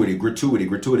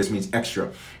gratuitous means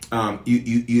extra.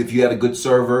 If you had a good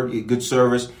server, good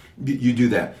service, you do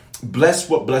that. Bless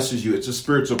what blesses you. It's a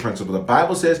spiritual principle. The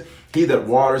Bible says, he that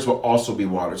waters will also be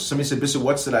watered. Somebody said, Bishop,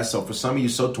 what should I sow? For some of you,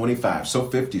 sow 25, sow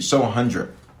 50, sow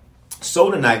 100.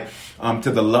 Sow tonight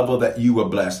to the level that you were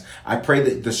blessed. I pray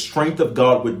that the strength of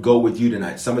God would go with you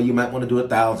tonight. Some of you might want to do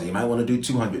 1,000. You might want to do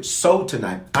 200. Sow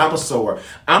tonight. I'm a sower.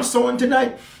 I'm sowing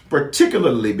tonight,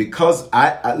 particularly because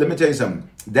I let me tell you something.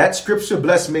 That scripture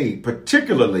blessed me,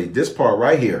 particularly this part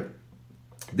right here.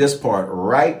 This part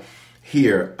right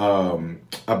here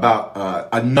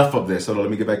about enough of this. Hold on,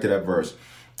 let me get back to that verse.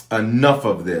 Enough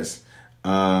of this.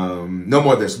 No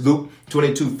more of this. Luke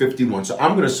 22:51. So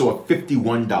I'm going to sow a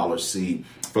 $51 seed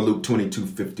for Luke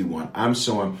 22:51. I'm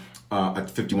sowing a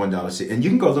 $51 seed. And you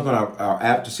can go look on our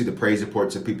app to see the praise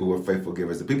reports of people who are faithful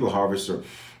givers. The people of Harvest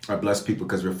are blessed people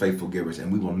because we're faithful givers.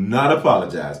 And we will not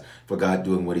apologize for God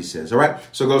doing what he says. All right.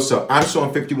 So go sow. I'm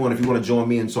sowing 51. If you want to join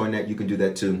me in sowing that, you can do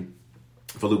that too.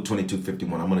 For Luke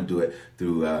 22:51, I'm going to do it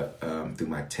through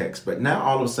my text. But now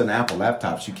all of a sudden, Apple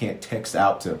laptops, you can't text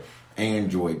out to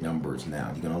Android numbers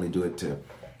now. You can only do it to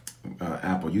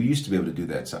Apple. You used to be able to do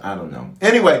that, so I don't know.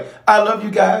 Anyway, I love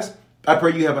you guys. I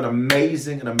pray you have an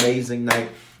amazing night.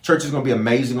 Church is going to be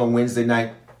amazing on Wednesday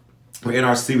night. We're in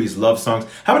our series, Love Songs.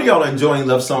 How many of y'all are enjoying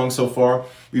love songs so far?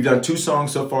 We've done 2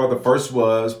 songs so far. The first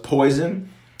was Poison,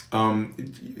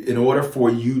 In order for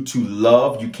you to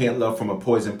love, you can't love from a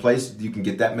poisoned place. You can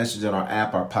get that message on our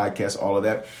app, our podcast, all of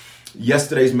that.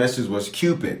 Yesterday's message was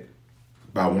Cupid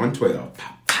by 112.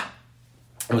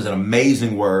 It was an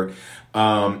amazing word.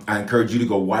 I encourage you to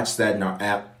go watch that in our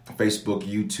app, Facebook,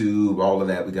 YouTube, all of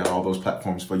that. We got all those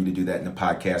platforms for you to do that in the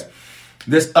podcast.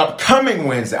 This upcoming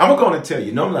Wednesday, I'm going to tell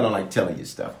you. Normally, I don't like telling you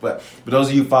stuff, but for those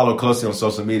of you who follow closely on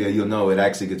social media, you'll know it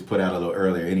actually gets put out a little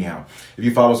earlier anyhow. If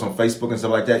you follow us on Facebook and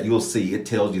stuff like that, you'll see it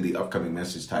tells you the upcoming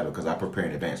message title because I prepare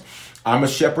in advance. I'm a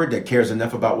shepherd that cares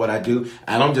enough about what I do.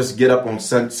 I don't just get up on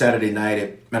Saturday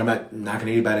night I'm not knocking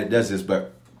anybody that does this,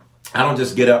 but I don't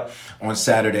just get up on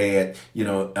Saturday at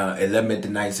 11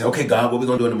 midnight and say, okay, God, what are we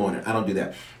going to do in the morning? I don't do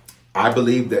that. I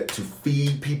believe that to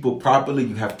feed people properly,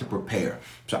 you have to prepare.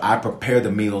 So I prepare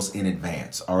the meals in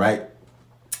advance, all right?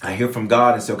 I hear from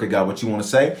God and say, okay, God, what you want to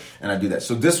say? And I do that.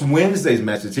 So this Wednesday's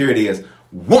message, here it is,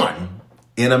 1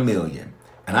 in a million.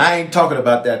 And I ain't talking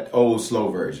about that old slow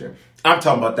version. I'm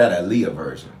talking about that Aaliyah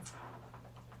version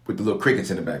with the little crickets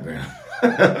in the background.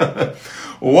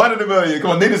 1 in a million.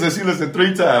 Come on, Nina says she listened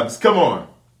 3 times. Come on.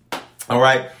 All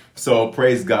right. So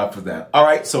praise God for that. All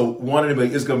right. So 1 in a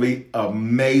million is going to be an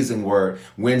amazing word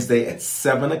Wednesday at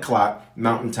 7 o'clock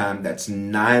Mountain Time. That's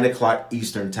 9 o'clock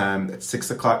Eastern Time. That's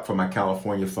 6 o'clock for my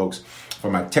California folks.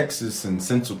 For my Texas and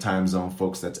Central Time Zone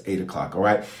folks, that's 8 o'clock. All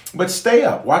right. But stay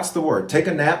up. Watch the word. Take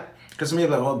a nap. Because some of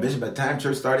you are like, oh, Bishop, by the time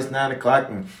church starts, it's 9 o'clock.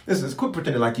 And listen, quit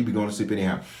pretending like you be going to sleep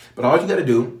anyhow. But all you got to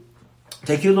do,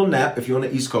 take your little nap if you're on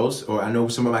the East Coast, or I know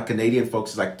some of my Canadian folks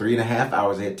is like 3.5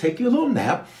 hours ahead. Take your little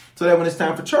nap so that when it's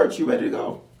time for church, you're ready to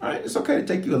go. All right, it's okay to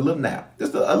take you a little nap.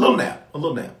 Just a little nap.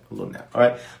 All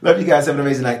right, love you guys. Have an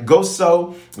amazing night. Go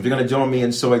sow. If you're going to join me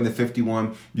in sowing the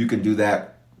 51, you can do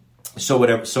that. Sow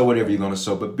whatever you're going to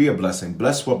sow, but be a blessing.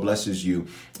 Bless what blesses you.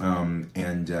 And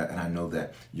I know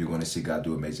that you're going to see God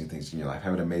do amazing things in your life.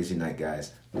 Have an amazing night,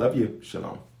 guys. Love you.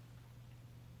 Shalom.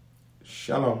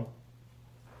 Shalom.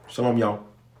 Shalom, y'all.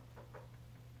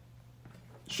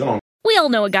 Shalom. We all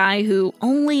know a guy who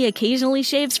only occasionally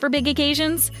shaves for big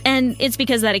occasions, and it's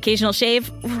because that occasional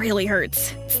shave really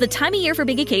hurts. It's the time of year for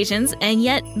big occasions, and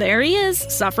yet there he is,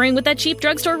 suffering with that cheap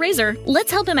drugstore razor.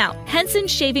 Let's help him out. Henson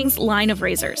Shaving's line of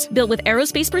razors, built with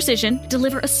aerospace precision,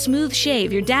 deliver a smooth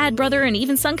shave your dad, brother, and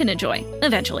even son can enjoy,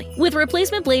 eventually. With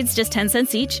replacement blades just 10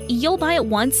 cents each, you'll buy it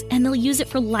once, and they'll use it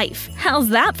for life. How's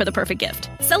that for the perfect gift?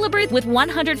 Celebrate with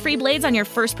 100 free blades on your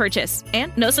first purchase,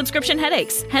 and no subscription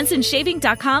headaches.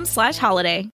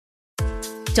 HensonShaving.com/holiday.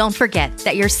 Don't forget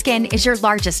that your skin is your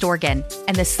largest organ,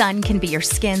 and the sun can be your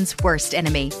skin's worst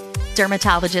enemy.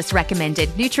 Dermatologist-recommended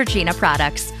Neutrogena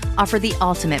products offer the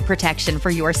ultimate protection for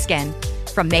your skin.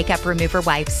 From makeup remover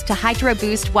wipes to Hydro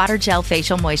Boost Water Gel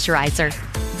Facial Moisturizer,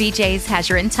 BJ's has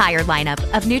your entire lineup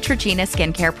of Neutrogena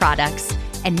skincare products.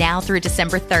 And now through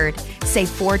December 3rd, save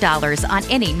 $4 on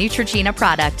any Neutrogena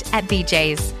product at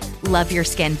BJ's. Love your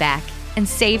skin back and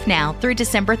save now through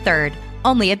December 3rd,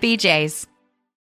 only at BJ's.